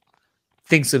hear it,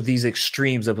 thinks of these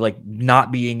extremes of like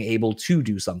not being able to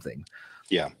do something.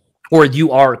 Yeah. Or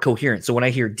you are coherent. So when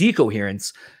I hear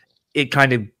decoherence, it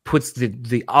kind of puts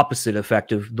the opposite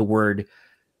effect of the word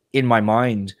in my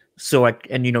mind. So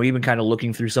even kind of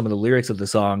looking through some of the lyrics of the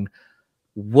song,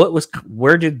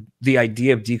 where did the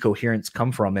idea of decoherence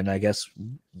come from? And I guess,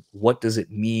 what does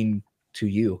it mean to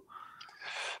you?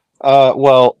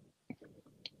 Well,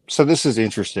 so this is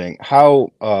interesting.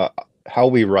 How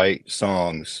we write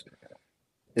songs.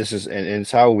 And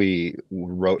it's how we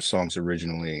wrote songs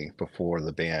originally before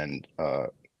the band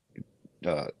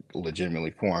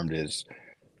legitimately formed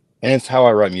and it's how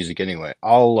I write music anyway.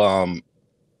 I'll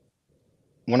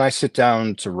when I sit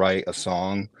down to write a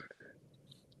song,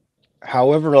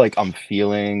 however like I'm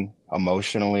feeling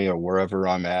emotionally or wherever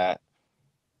I'm at,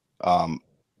 um,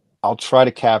 I'll try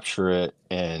to capture it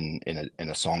in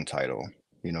a song title.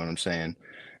 You know what I'm saying?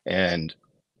 And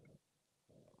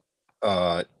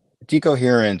uh,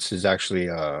 decoherence is actually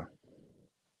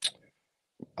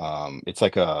it's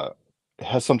like it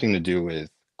has something to do with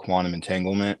quantum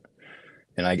entanglement.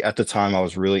 And at the time I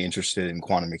was really interested in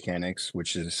quantum mechanics,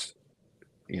 which is,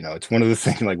 it's one of the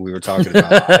things like we were talking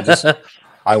about.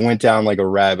 I went down like a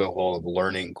rabbit hole of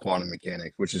learning quantum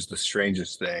mechanics, which is the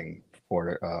strangest thing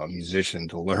for a musician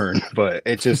to learn, but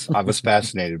I was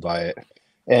fascinated by it.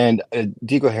 And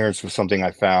decoherence was something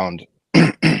I found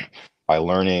by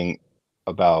learning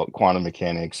about quantum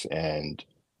mechanics, and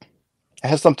it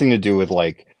has something to do with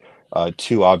like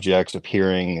two objects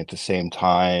appearing at the same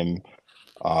time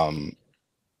um,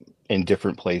 in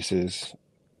different places.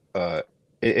 Uh,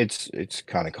 it's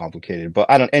kind of complicated, but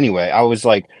I don't. Anyway,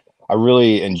 I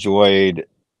really enjoyed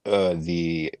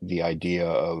the idea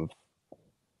of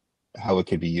how it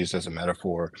could be used as a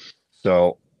metaphor.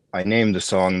 So I named the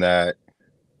song that,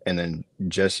 and then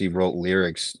Jesse wrote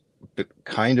lyrics, but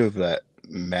kind of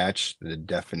match the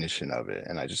definition of it.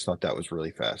 And I just thought that was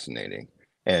really fascinating.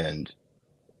 And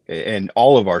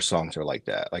all of our songs are like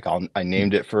that. Like I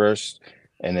named it first,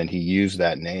 and then he used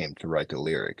that name to write the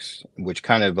lyrics, which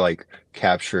kind of like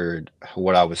captured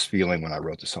what I was feeling when I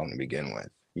wrote the song to begin with,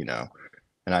 you know.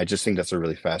 And I just think that's a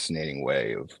really fascinating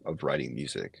way of writing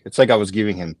music. It's like I was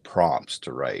giving him prompts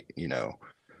to write, you know,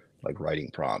 like writing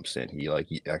prompts, and he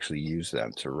actually used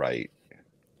them to write,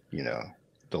 you know,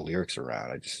 the lyrics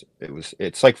around.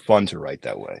 It's like fun to write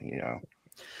that way, you know.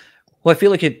 Well, I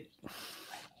feel like it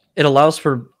allows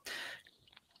for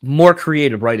more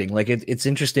creative writing. Like it's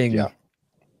interesting. Yeah.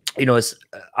 You know,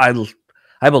 I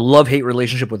have a love-hate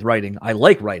relationship with writing. I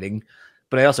like writing,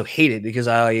 but I also hate it because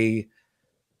I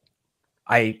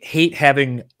hate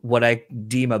having what I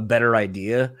deem a better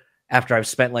idea after I've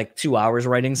spent like 2 hours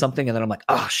writing something. And then I'm like,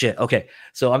 oh shit. Okay.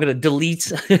 So I'm going to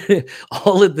delete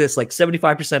all of this, like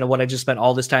 75% of what I just spent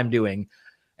all this time doing.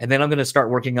 And then I'm going to start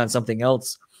working on something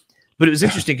else. But it was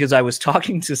interesting because I was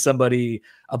talking to somebody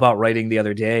about writing the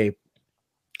other day,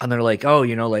 and they're like, oh,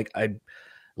 you know, like I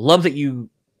love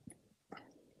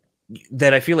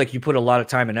that I feel like you put a lot of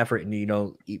time and effort and, you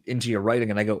know, into your writing.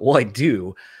 And I go, well, I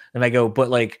do. And I go, but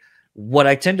like what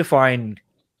I tend to find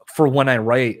for when I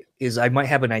write is I might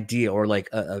have an idea or like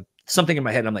something in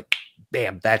my head. And I'm like,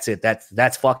 bam, that's it.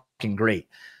 That's fucking great.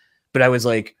 But I was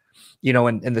like, you know,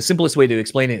 and the simplest way to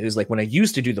explain it is like when I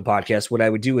used to do the podcast, what I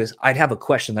would do is I'd have a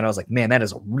question that I was like, man, that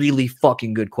is a really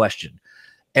fucking good question.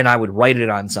 And I would write it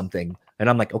on something. And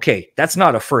I'm like, okay, that's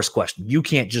not a first question. You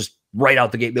can't just right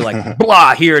out the gate be like,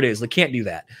 blah, here it is. I can't do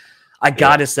that. I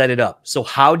got to set it up. So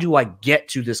how do I get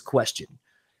to this question?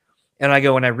 And I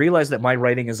go, and I realize that my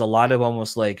writing is a lot of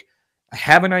almost like, I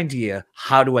have an idea.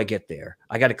 How do I get there?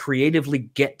 I got to creatively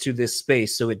get to this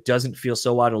space so it doesn't feel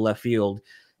so out of left field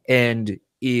and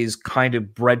is kind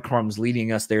of breadcrumbs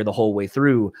leading us there the whole way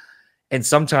through. And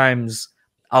sometimes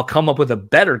I'll come up with a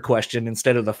better question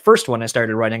instead of the first one I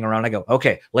started writing around. I go,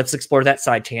 okay, let's explore that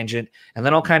side tangent. And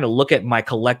then I'll kind of look at my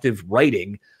collective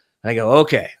writing and I go,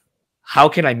 okay, how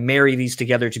can I marry these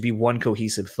together to be one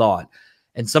cohesive thought?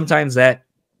 And sometimes that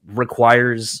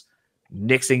requires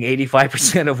nixing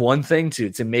 85% of one thing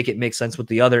to make it make sense with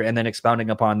the other and then expounding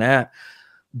upon that.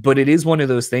 But it is one of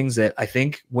those things that I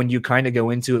think when you kind of go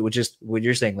into it with just what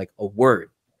you're saying, like a word.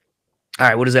 All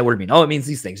right, what does that word mean? Oh, it means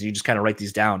these things. You just kind of write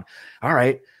these down. All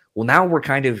right. Well, now we're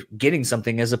kind of getting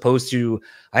something as opposed to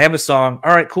I have a song.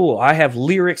 All right, cool. I have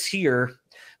lyrics here.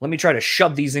 Let me try to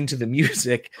shove these into the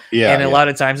music. Yeah. And a lot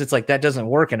of times it's like that doesn't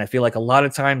work. And I feel like a lot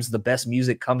of times the best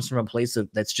music comes from a place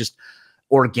that's just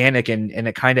organic and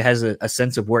it kind of has a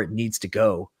sense of where it needs to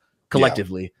go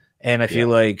collectively. Yeah. And I feel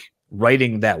like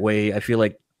writing that way, I feel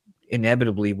like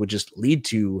inevitably would just lead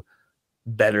to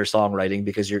better songwriting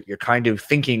because you're kind of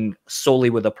thinking solely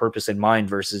with a purpose in mind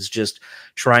versus just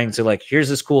trying to like, here's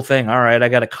this cool thing. All right, I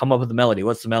got to come up with a melody.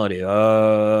 What's the melody?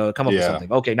 Come up with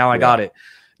something. Okay, now I got it.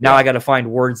 Now I got to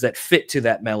find words that fit to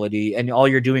that melody. And all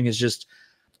you're doing is just,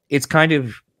 it's kind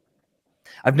of,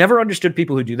 I've never understood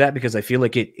people who do that because I feel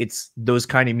like it's those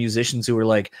kind of musicians who are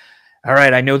like, all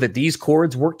right, I know that these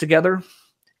chords work together.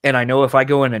 And I know if I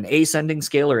go in an ascending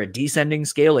scale or a descending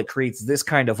scale, it creates this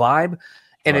kind of vibe.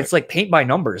 And it's like paint by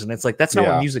numbers. And it's like, that's not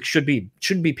what music should be. It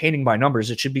shouldn't be painting by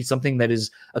numbers. It should be something that is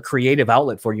a creative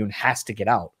outlet for you and has to get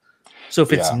out. So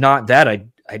if it's not that,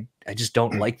 I just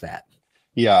don't like that.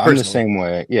 Yeah, I'm the same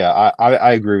way. Yeah,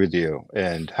 I agree with you.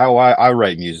 And how I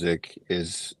write music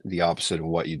is the opposite of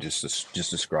what you just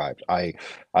described. I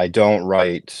don't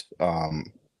write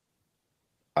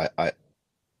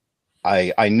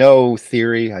I know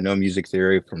theory, I know music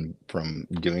theory from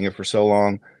doing it for so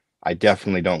long. I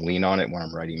definitely don't lean on it when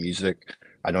I'm writing music.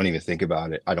 I don't even think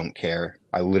about it. I don't care.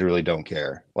 I literally don't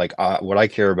care. Like what I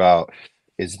care about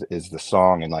is the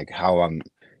song and like how I'm,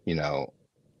 you know,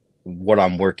 what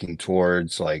I'm working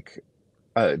towards. Like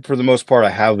for the most part, I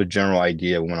have a general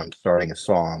idea when I'm starting a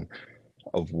song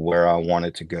of where I want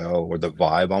it to go or the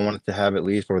vibe I want it to have at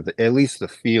least, or at least the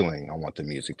feeling I want the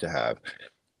music to have.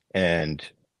 And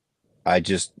I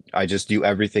just do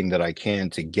everything that I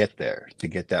can to get there, to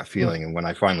get that feeling. And when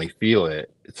I finally feel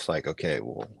it, it's like, okay,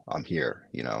 well, I'm here,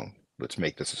 you know, let's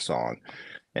make this a song.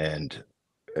 And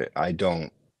I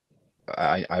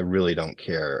really don't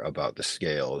care about the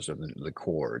scales or the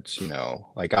chords, you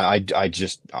know, like I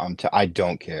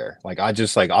don't care. Like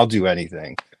I'll do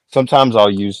anything. Sometimes I'll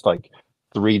use like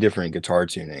 3 different guitar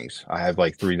tunings. I have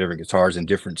like 3 different guitars in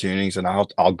different tunings, and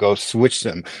I'll go switch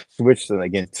them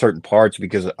against certain parts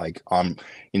because like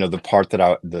you know, the part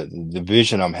that the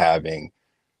vision I'm having,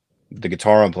 the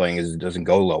guitar I'm playing doesn't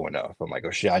go low enough. I'm like,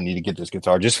 oh shit, I need to get this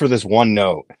guitar just for this one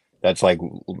note that's like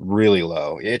really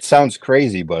low. It sounds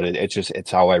crazy, but it's just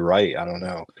it's how I write. I don't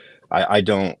know. I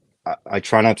don't. I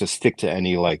try not to stick to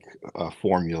any like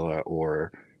formula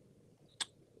or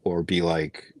be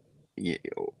like, you,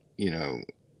 you know.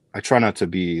 I try not to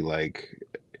be like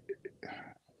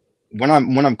when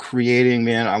I'm creating,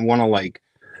 man. I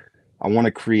want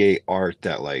to create art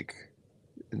that like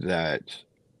that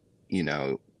you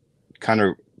know kind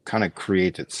of kind of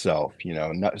creates itself.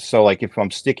 Not, so like if I'm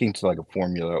sticking to like a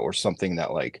formula or something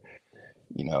that like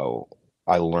you know,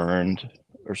 I learned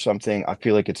or something, I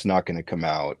feel like it's not going to come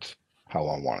out how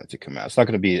I want it to come out. It's not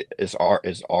going to be as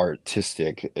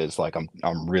artistic as like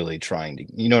I'm really trying to,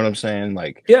 you know what I'm saying?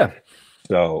 Like, Yeah.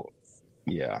 so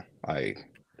yeah,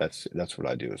 that's what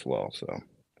I do as well. So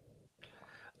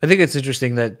I think it's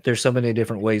interesting that there's so many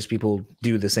different ways people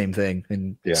do the same thing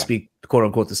and yeah, speak quote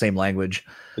unquote the same language.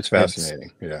 it's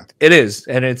fascinating. Yeah. It is,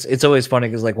 and it's always funny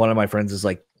because like one of my friends is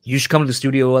like, "You should come to the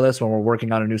studio with us when we're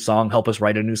working on a new song. Help us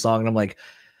write a new song." And I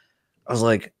was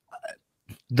like,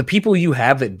 the people you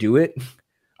have that do it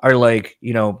are like,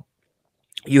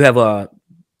 you have a,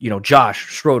 Josh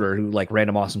Schroeder who like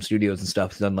Random Awesome Studios and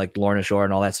stuff, done like Lorna Shore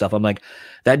and all that stuff. I'm like,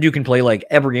 that dude can play like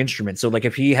every instrument. So like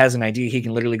if he has an idea, he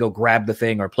can literally go grab the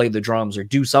thing or play the drums or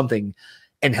do something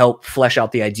and help flesh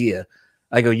out the idea.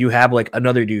 I go, you have like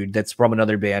another dude that's from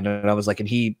another band. And I was like, and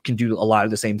he can do a lot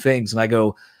of the same things. And I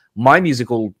go, my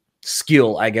musical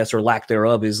skill, I guess, or lack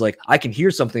thereof is like, I can hear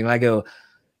something and I go,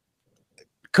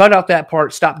 cut out that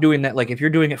part, stop doing that. Like if you're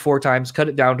doing it 4 times, cut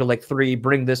it down to like 3,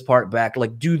 bring this part back,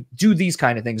 like do these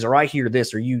kind of things. Or I hear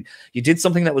this, or you did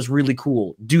something that was really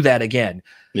cool. Do that again.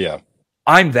 Yeah.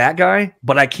 I'm that guy,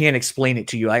 but I can't explain it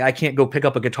to you. I can't go pick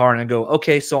up a guitar and go,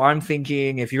 okay, so I'm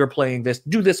thinking if you're playing this,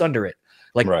 do this under it.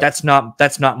 Like Right. that's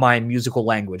not my musical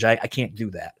language. I can't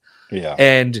do that. Yeah.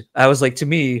 And I was like, to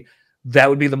me, that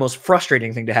would be the most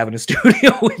frustrating thing to have in a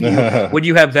studio when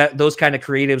you have those kind of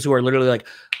creatives who are literally like,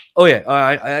 oh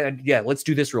yeah, yeah, let's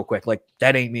do this real quick. Like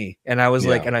that ain't me. And I was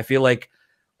like, and I feel like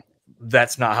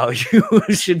that's not how you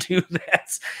should do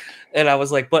that. And I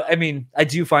was like, but I mean, I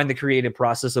do find the creative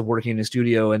process of working in a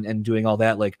studio and doing all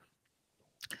that, like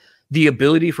the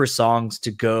ability for songs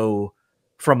to go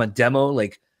from a demo,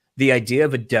 like the idea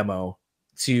of a demo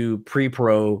to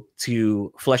pre-pro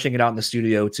to fleshing it out in the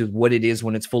studio to what it is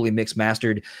when it's fully mixed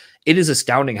mastered. It is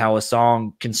astounding how a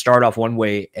song can start off one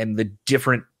way and the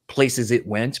different places it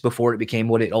went before it became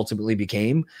what it ultimately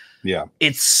became. Yeah.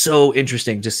 It's so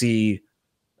interesting to see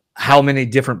how many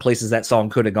different places that song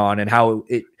could have gone and how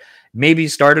it maybe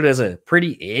started as a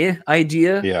pretty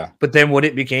idea. Yeah. But then what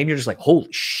it became, you're just like,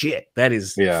 holy shit, that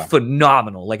is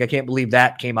phenomenal. Like, I can't believe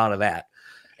that came out of that.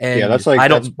 And yeah, that's like,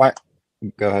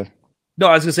 go ahead. No,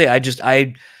 I was gonna say,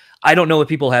 I don't know if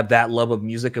people have that love of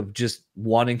music of just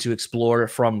wanting to explore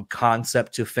from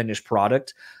concept to finished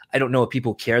product. I don't know if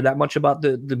people care that much about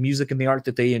the music and the art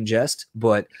that they ingest,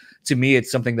 but to me, it's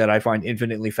something that I find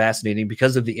infinitely fascinating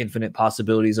because of the infinite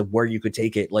possibilities of where you could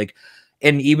take it. Like,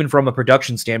 and even from a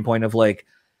production standpoint of like,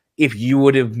 if you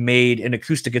would have made an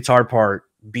acoustic guitar part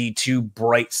be too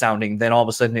bright sounding, then all of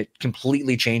a sudden it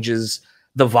completely changes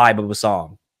the vibe of a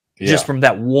song just from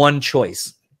that one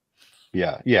choice.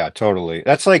 Yeah. Yeah, totally.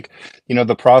 That's like,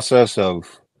 the process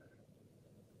of,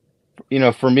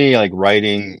 for me, like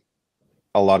writing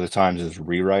a lot of times is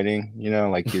rewriting,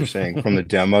 like you're saying, from the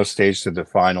demo stage to the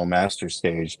final master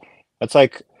stage. That's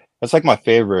like my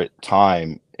favorite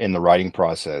time in the writing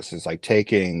process is like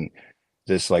taking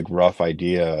this like rough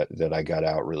idea that I got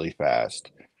out really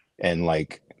fast and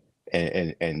like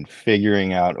and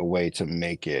figuring out a way to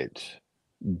make it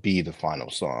be the final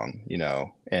song,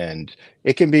 and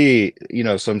it can be,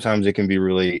 sometimes it can be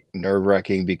really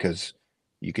nerve-wracking because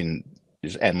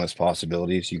there's endless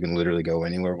possibilities. You can literally go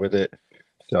anywhere with it.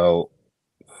 So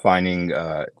finding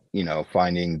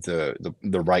finding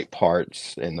the right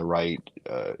parts and the right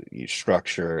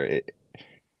structure,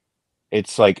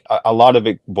 it's like a lot of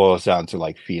it boils down to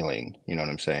like feeling, you know what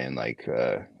I'm saying? Like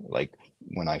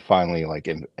when I finally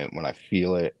when I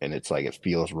feel it and it's like it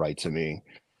feels right to me,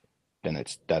 then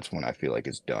that's when I feel like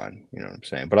it's done. You know what I'm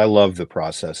saying? But I love the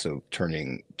process of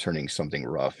turning something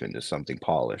rough into something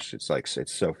polished. It's like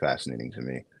it's so fascinating to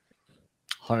me.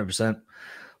 100%.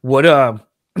 What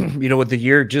with the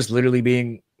year just literally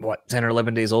being 10 or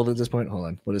 11 days old at this point. Hold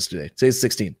on, what is today? Today's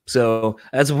 16. So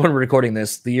as of when we're recording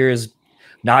this, the year is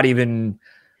not even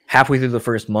halfway through the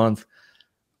first month.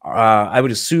 I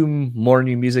would assume more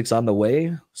new music's on the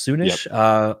way soonish.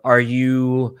 Yep. Are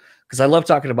you? Because I love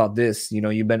talking about this.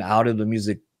 You've been out of the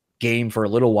music game for a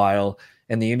little while,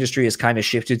 and the industry has kind of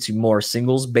shifted to more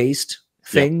singles based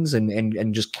things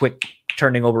and just quick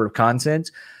turning over of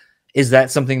content. Is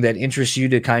that something that interests you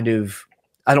to kind of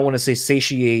I don't want to say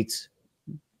satiate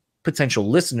potential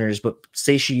listeners, but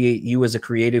satiate you as a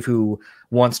creative who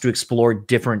wants to explore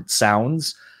different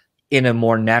sounds in a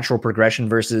more natural progression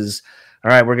versus, all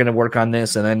right, we're going to work on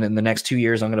this, and then in the next 2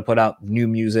 years, I'm going to put out new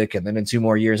music, and then in 2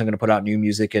 more years, I'm going to put out new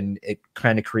music, and it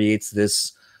kind of creates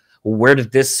this, where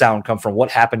did this sound come from?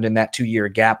 What happened in that 2-year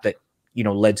gap that, you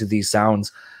know, led to these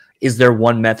sounds? Is there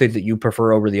one method that you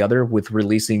prefer over the other with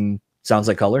releasing Sounds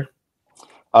Like Color?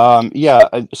 Yeah.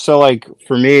 So like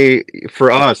for me,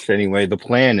 for us anyway, the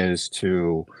plan is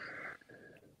to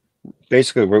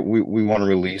basically we want to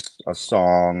release a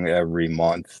song every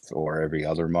month or every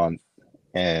other month.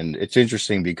 And it's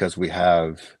interesting because we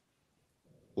have,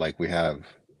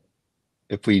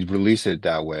 if we release it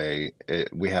that way,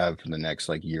 we have the next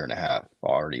like year and a half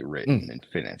already written and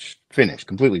finished,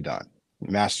 completely done,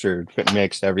 mastered,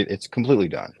 mixed, it's completely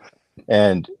done.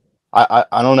 And I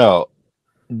don't know,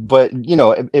 but you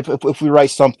know, if we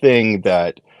write something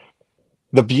that,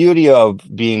 the beauty of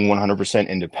being 100%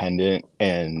 independent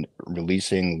and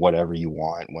releasing whatever you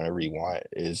want whenever you want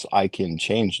is I can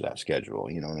change that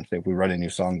schedule. You know, and if we write a new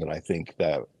song that I think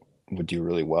that would do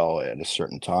really well at a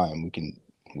certain time, we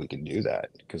can do that,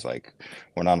 because like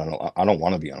we're not on I don't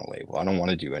want to be on a label. I don't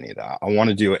want to do any of that. I want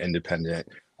to do it independent.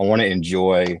 I want to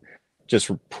enjoy just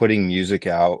putting music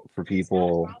out for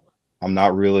people. I'm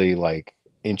not really like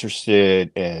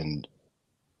interested in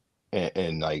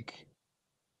like,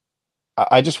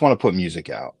 I just want to put music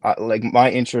out. Like my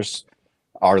interests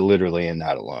are literally in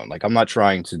that alone. Like I'm not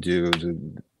trying to do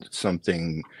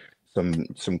something,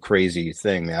 some crazy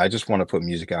thing, man. I just want to put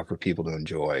music out for people to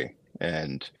enjoy.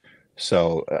 And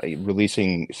so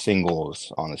releasing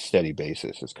singles on a steady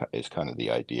basis is kind of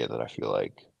the idea that I feel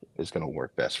like is going to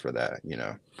work best for that, you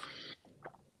know.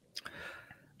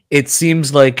 It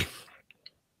seems like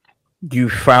you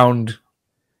found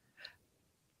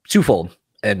twofold.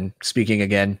 And speaking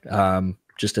again,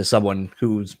 just as someone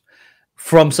who's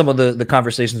from some of the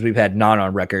conversations we've had not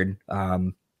on record,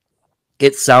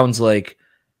 it sounds like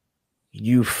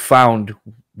you found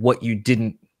what you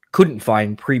couldn't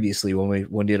find previously when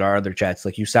we did our other chats.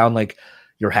 Like you sound like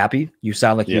you're happy. You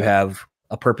sound like you have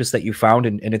a purpose that you found,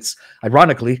 and it's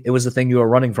ironically, it was the thing you were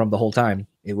running from the whole time.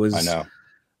 It was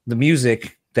the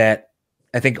music that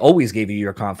I think always gave you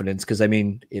your confidence. Cause I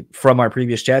mean, from our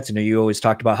previous chats, you know, you always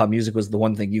talked about how music was the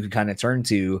one thing you could kind of turn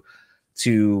to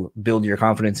build your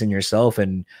confidence in yourself.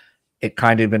 And it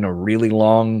kind of been a really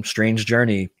long, strange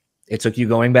journey. It took you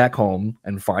going back home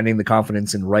and finding the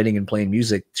confidence in writing and playing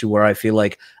music to where I feel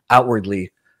like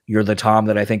outwardly you're the Tom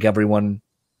that I think everyone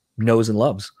knows and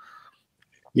loves.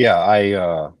 Yeah.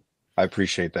 I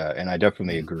appreciate that. And I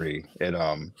definitely agree.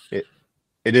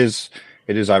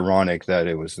 It is ironic that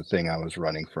it was the thing I was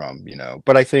running from, you know,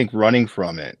 but I think running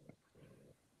from it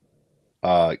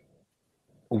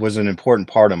was an important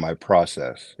part of my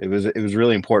process. It was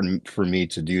really important for me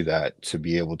to do that, to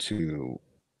be able to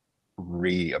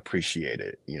reappreciate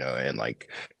it, you know,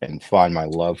 and find my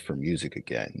love for music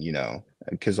again, you know,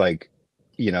 because like,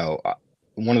 you know,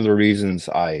 one of the reasons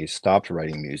I stopped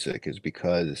writing music is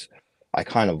because I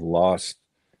kind of lost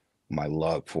my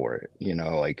love for it, you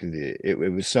know, like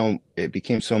it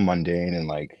became so mundane and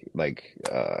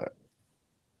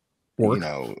Work. you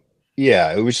know,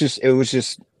 yeah, it was just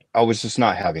I was just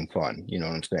not having fun, you know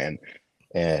what I'm saying?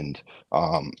 And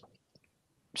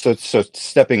so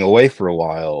stepping away for a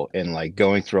while and like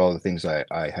going through all the things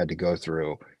I had to go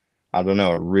through, I don't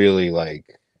know, I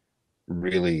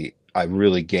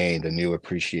really gained a new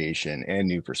appreciation and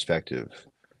new perspective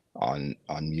on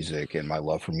music and my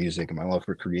love for music and my love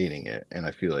for creating it. And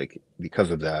I feel like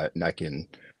because of that, and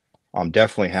I'm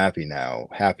definitely happy now,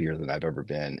 happier than I've ever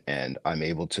been, and I'm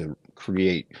able to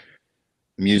create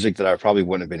music that I probably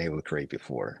wouldn't have been able to create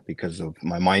before, because of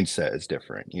my mindset is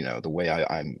different. You know, the way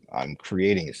I'm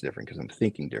creating is different because I'm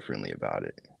thinking differently about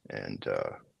it. And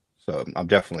so I'm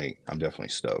definitely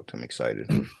stoked. I'm excited.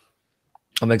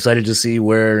 I'm excited to see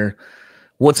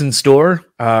what's in store.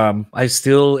 I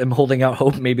still am holding out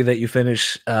hope maybe that you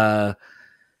finish.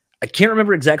 I can't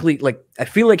remember exactly. Like, I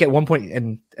feel like at one point,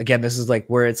 and again, this is like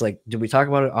where it's like, did we talk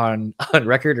about it on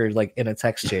record or like in a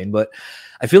text chain? But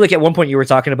I feel like at one point you were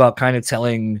talking about kind of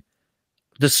telling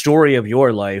the story of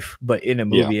your life, but in a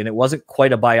movie, and it wasn't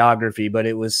quite a biography, but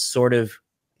it was sort of,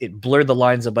 it blurred the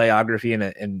lines of biography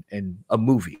in a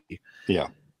movie. Yeah.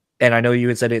 And I know you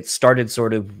had said it started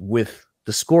sort of with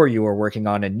the score you were working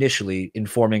on initially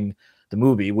informing the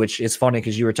movie, which is funny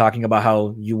because you were talking about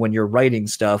how when you're writing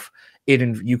stuff,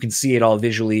 you can see it all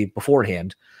visually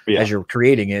beforehand as you're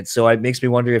creating it. So it makes me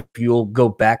wonder if you'll go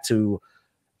back to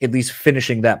at least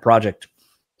finishing that project.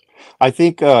 I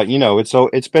think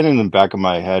it's been in the back of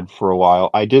my head for a while.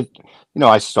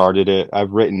 I started it.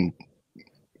 I've written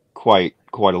quite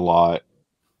a lot.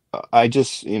 I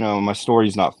just, my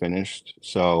story's not finished,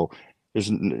 so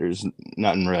there's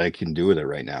nothing really I can do with it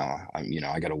right now.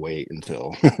 I gotta wait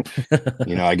until,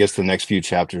 I guess the next few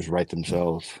chapters write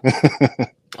themselves.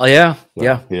 Oh yeah, So,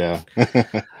 yeah. yeah.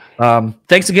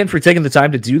 Thanks again for taking the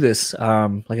time to do this.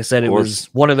 Like I said, Of it was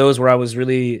course. one of those where I was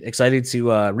really excited to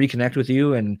reconnect with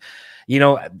you. And,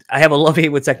 I have a love-hate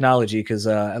with technology because,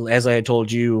 as I had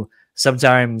told you,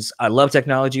 sometimes I love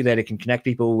technology that it can connect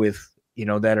people with,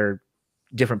 that are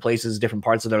different places, different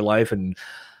parts of their life. And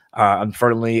I'm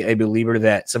firmly a believer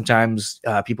that sometimes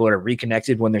people are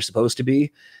reconnected when they're supposed to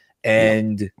be. Yeah.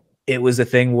 And it was a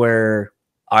thing where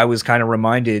I was kind of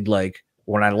reminded, like,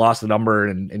 when I lost the number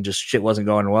and just shit wasn't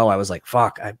going well, I was like,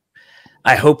 fuck,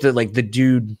 I hope that like the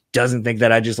dude doesn't think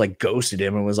that I just like ghosted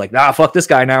him and was like, nah, fuck this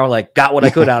guy now. Like got what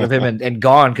I could out of him and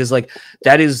gone. Cause like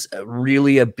that is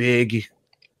really a big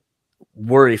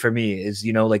worry for me is,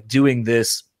 like doing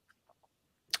this.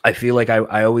 I feel like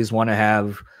I always want to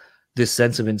have this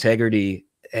sense of integrity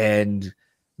and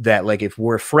that like if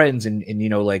we're friends and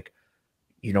like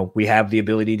we have the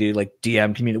ability to like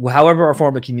DM communicate, however our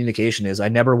form of communication is. I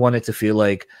never want it to feel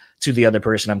like to the other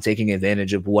person I'm taking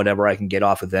advantage of whatever I can get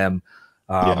off of them.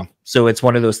 Yeah. So it's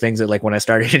one of those things that like when I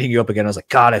started hitting you up again, I was like,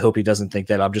 God, I hope he doesn't think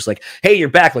that I'm just like, hey, you're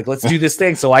back. Like, let's do this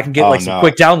thing so I can get Oh, like some no.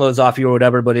 quick downloads off you or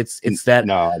whatever. But it's that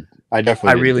No, I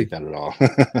definitely didn't think that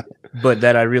at all. but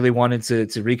that I really wanted to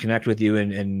reconnect with you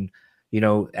and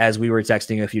as we were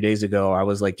texting a few days ago, I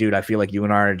was like, dude, I feel like you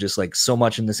and I are just like so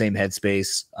much in the same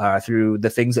headspace through the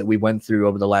things that we went through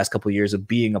over the last couple of years of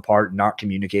being apart, not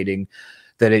communicating,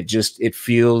 that it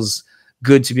feels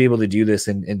good to be able to do this.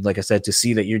 And like I said, to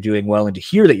see that you're doing well and to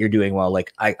hear that you're doing well.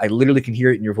 Like I literally can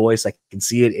hear it in your voice. I can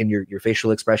see it in your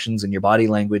facial expressions and your body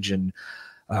language. And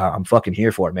I'm fucking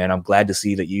here for it, man. I'm glad to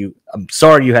see that I'm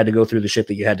sorry you had to go through the shit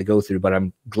that you had to go through, but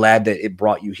I'm glad that it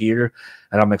brought you here.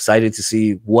 And I'm excited to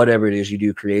see whatever it is you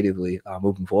do creatively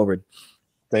moving forward.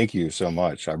 Thank you so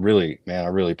much. I really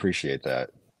appreciate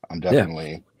that. I'm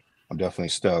definitely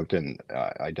stoked. And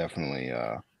I definitely,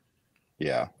 I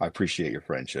appreciate your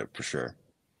friendship for sure.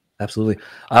 Absolutely.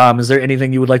 Is there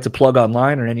anything you would like to plug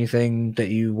online or anything that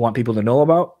you want people to know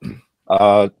about?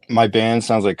 My band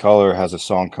Sounds Like Color has a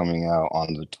song coming out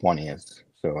on the 20th,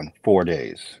 so in 4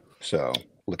 days. So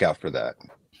look out for that.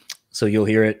 So you'll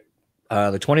hear it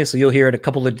the 20th. So you'll hear it a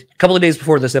couple of days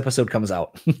before this episode comes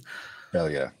out. Hell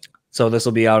yeah! So this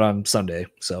will be out on Sunday.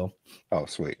 So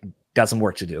sweet. Got some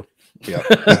work to do. Yeah.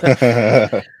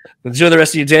 Enjoy the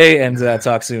rest of your day and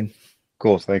talk soon.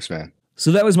 Cool. Thanks, man.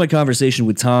 So that was my conversation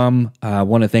with Tom. I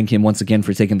want to thank him once again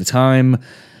for taking the time.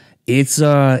 It's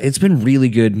been really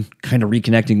good kind of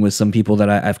reconnecting with some people that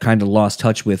I've kind of lost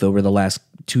touch with over the last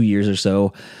 2 years or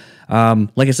so.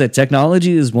 Like I said,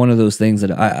 technology is one of those things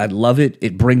that I love it.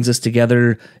 It brings us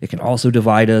together. It can also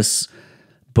divide us.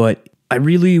 But I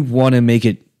really want to make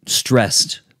it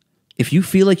stressed. If you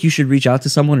feel like you should reach out to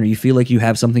someone or you feel like you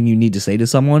have something you need to say to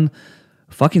someone,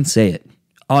 fucking say it.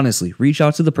 Honestly, reach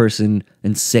out to the person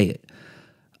and say it.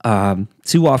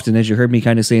 Too often, as you heard me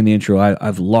kind of say in the intro,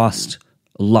 I've lost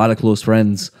a lot of close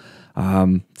friends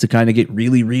to kind of get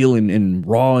really real and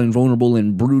raw and vulnerable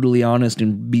and brutally honest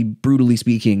and be brutally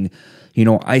speaking.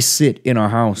 I sit in a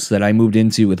house that I moved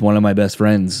into with one of my best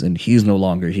friends, and he's no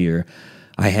longer here.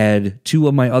 I had 2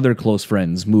 of my other close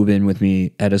friends move in with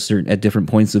me at different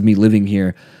points of me living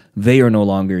here. They are no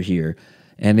longer here.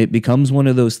 And it becomes one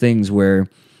of those things where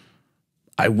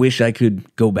I wish I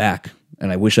could go back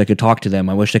and I wish I could talk to them.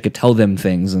 I wish I could tell them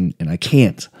things, and I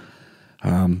can't.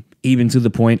 Even to the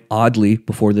point, oddly,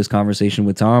 before this conversation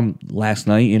with Tom last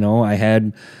night, I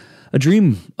had a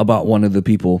dream about one of the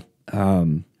people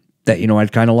that,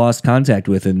 I'd kind of lost contact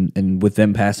with, and with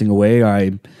them passing away,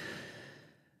 I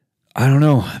don't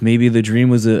know, maybe the dream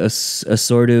was a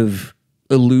sort of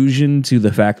allusion to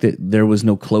the fact that there was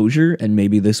no closure, and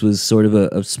maybe this was sort of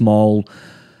a small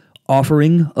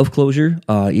offering of closure,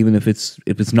 even if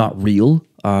it's not real,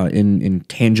 in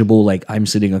tangible, like I'm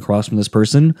sitting across from this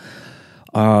person.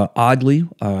 Oddly,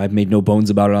 I've made no bones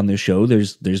about it on this show.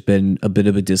 There's been a bit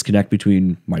of a disconnect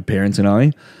between my parents and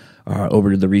I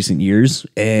over the recent years,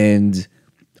 and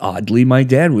oddly, my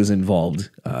dad was involved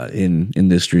in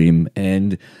this dream,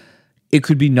 and it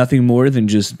could be nothing more than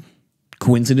just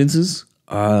coincidences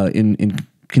in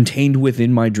contained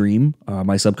within my dream,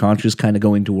 my subconscious kind of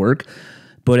going to work.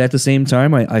 But at the same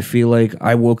time, I feel like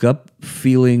I woke up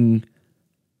feeling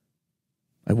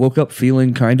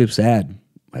kind of sad.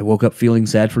 I woke up feeling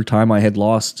sad for time I had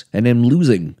lost and am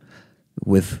losing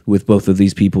with both of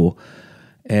these people.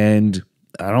 And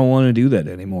I don't want to do that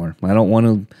anymore. I don't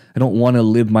want to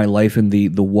live my life in the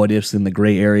what ifs and the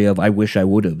gray area of I wish I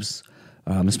would have.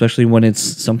 Especially when it's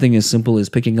something as simple as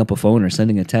picking up a phone or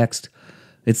sending a text.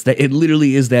 It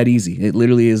literally is that easy. It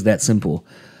literally is that simple.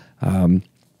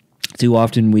 Too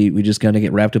often we just kind of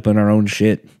get wrapped up in our own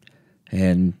shit.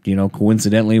 And,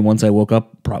 coincidentally, once I woke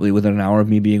up, probably within an hour of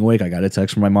me being awake, I got a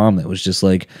text from my mom that was just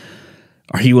like,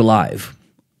 "Are you alive?"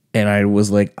 And I was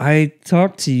like, "I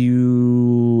talked to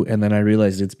you." And then I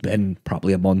realized it's been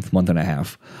probably a month and a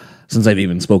half since I've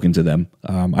even spoken to them.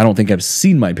 I don't think I've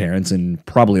seen my parents in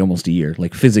probably almost a year,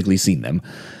 like physically seen them.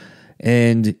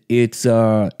 And it's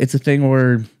a thing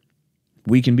where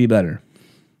we can be better.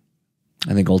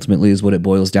 I think ultimately is what it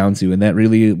boils down to. And that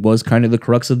really was kind of the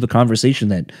crux of the conversation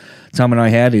that Tom and I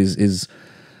had is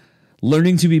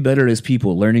learning to be better as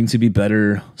people, learning to be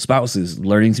better spouses,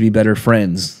 learning to be better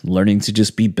friends, learning to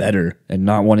just be better and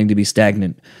not wanting to be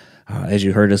stagnant. As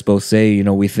you heard us both say,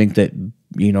 we think that,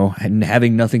 and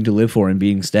having nothing to live for and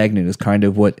being stagnant is kind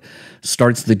of what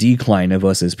starts the decline of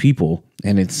us as people.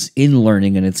 And it's in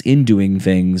learning and it's in doing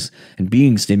things and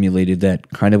being stimulated that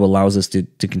kind of allows us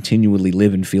to continually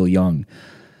live and feel young.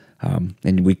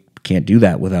 And we can't do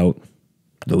that without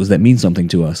those that mean something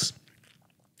to us.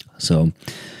 So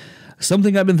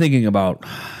something I've been thinking about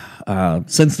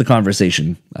since the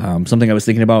conversation, something I was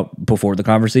thinking about before the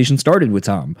conversation started with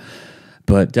Tom.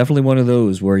 But definitely one of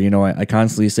those where, I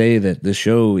constantly say that the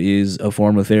show is a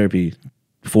form of therapy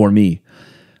for me.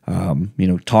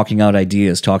 Talking out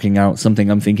ideas, talking out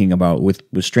something I'm thinking about with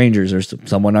strangers or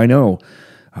someone I know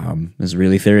is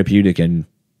really therapeutic. And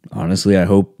honestly, I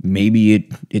hope maybe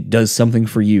it does something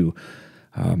for you.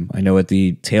 I know at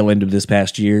the tail end of this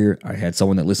past year, I had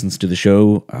someone that listens to the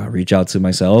show reach out to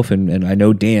myself. And I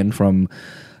know Dan from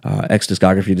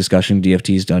X-Discography Discussion,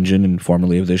 DFT's Dungeon, and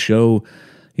formerly of this show.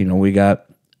 We got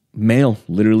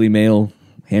literally mail,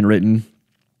 handwritten,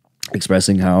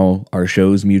 expressing how our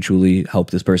shows mutually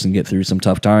help this person get through some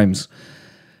tough times.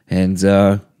 And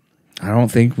I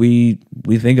don't think we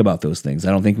think about those things.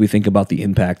 I don't think we think about the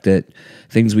impact that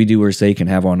things we do or say can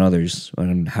have on others,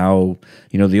 and how,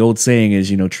 the old saying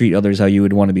is, treat others how you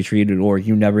would want to be treated, or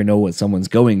you never know what someone's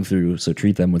going through, so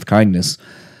treat them with kindness,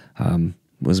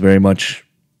 was very much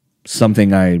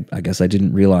something I guess I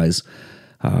didn't realize.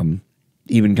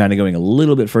 Even kind of going a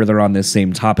little bit further on this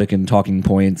same topic and talking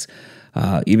points,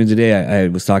 even today I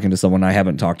was talking to someone I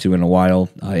haven't talked to in a while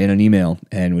in an email,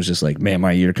 and was just like, man,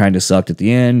 my year kind of sucked at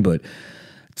the end, but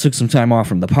took some time off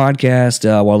from the podcast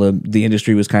while the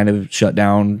industry was kind of shut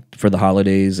down for the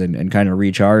holidays and kind of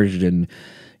recharged. And,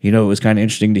 it was kind of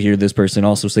interesting to hear this person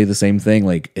also say the same thing.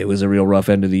 Like, it was a real rough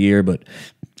end of the year, but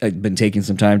I'd been taking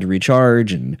some time to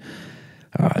recharge and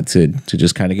to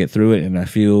just kind of get through it. And I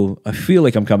feel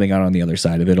like I'm coming out on the other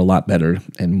side of it a lot better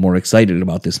and more excited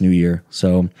about this new year.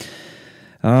 So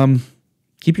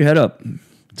keep your head up.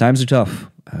 Times are tough.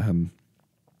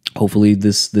 Hopefully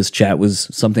this chat was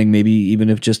something, maybe even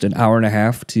if just an hour and a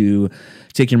half, to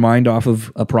take your mind off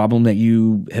of a problem that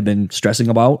you have been stressing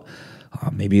about.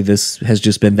 Maybe this has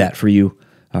just been that for you.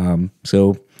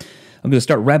 So I'm going to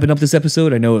start wrapping up this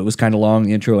episode. I know it was kind of long.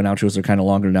 The intro and outros are kind of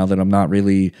longer now that I'm not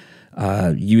really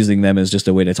using them as just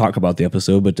a way to talk about the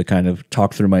episode, but to kind of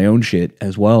talk through my own shit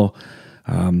as well.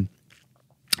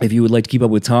 If you would like to keep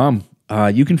up with Tom,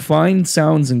 you can find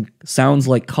Sounds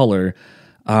Like Color.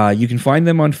 You can find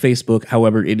them on Facebook.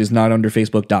 However, it is not under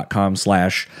facebook.com/.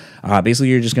 Basically,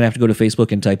 you're just going to have to go to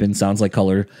Facebook and type in Sounds Like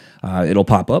Color. It'll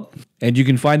pop up. And you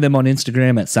can find them on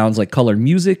Instagram at Sounds Like Color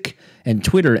Music and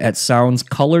Twitter at Sounds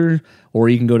Color, or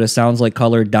you can go to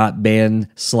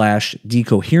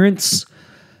soundslikecolor.band/decoherence.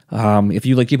 If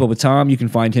you like keep up with Tom, you can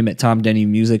find him at Tom Denney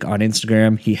Music on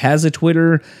Instagram. He has a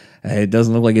Twitter. It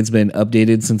doesn't look like it's been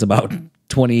updated since about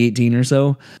 2018 or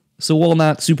so. So while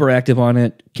not super active on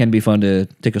it, can be fun to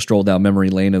take a stroll down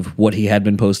memory lane of what he had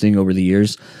been posting over the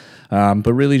years.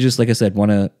 But really, just like I said,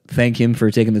 want to thank him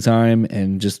for taking the time,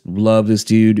 and just love this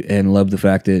dude and love the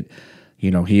fact that,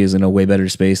 he is in a way better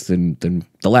space than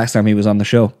the last time he was on the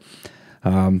show.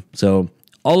 So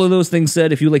all of those things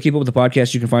said, if you like keep up with the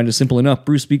podcast, you can find us simple enough,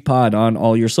 BrewSpeakPod on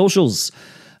all your socials.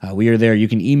 We are there. You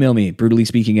can email me,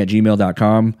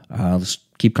 brutallyspeaking@gmail.com. Let's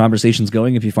keep conversations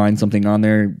going. If you find something on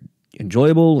there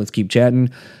enjoyable, let's keep chatting.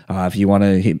 If you want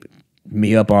to hit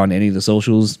me up on any of the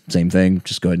socials, same thing.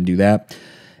 Just go ahead and do that.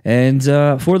 And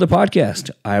for the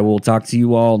podcast, I will talk to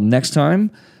you all next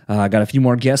time. I got a few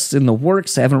more guests in the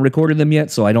works. I haven't recorded them yet,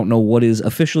 so I don't know what is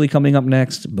officially coming up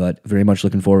next, but very much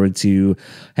looking forward to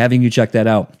having you check that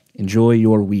out. Enjoy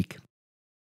your week.